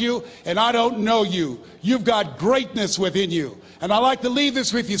about you, and I don't know you. You've got greatness within you. And I like to leave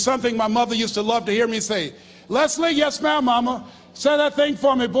this with you, something my mother used to love to hear me say. "Leslie," "Yes, ma'am, Mama." "Say that thing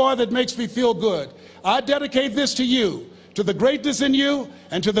for me, boy, that makes me feel good." I dedicate this to you, to the greatness in you,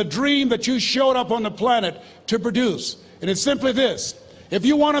 and to the dream that you showed up on the planet to produce. And it's simply this: if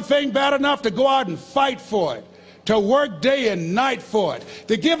you want a thing bad enough to go out and fight for it, to work day and night for it,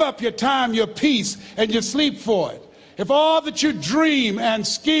 to give up your time, your peace, and your sleep for it, if all that you dream and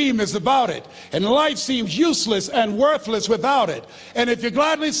scheme is about it, and life seems useless and worthless without it, and if you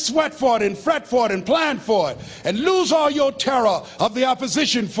gladly sweat for it and fret for it and plan for it, and lose all your terror of the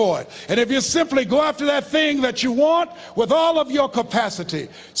opposition for it, and if you simply go after that thing that you want with all of your capacity,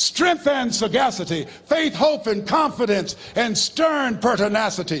 strength and sagacity, faith, hope, and confidence, and stern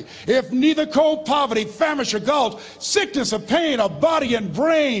pertinacity, if neither cold poverty, famish, or gulf, sickness or pain of body and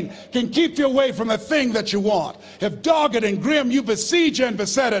brain can keep you away from the thing that you want, if dogged and grim you besiege and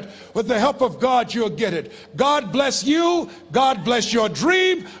beset it, with the help of God you'll get it. God bless you. God bless your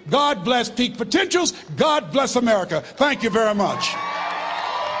dream. God bless Peak Potentials. God bless America. Thank you very much.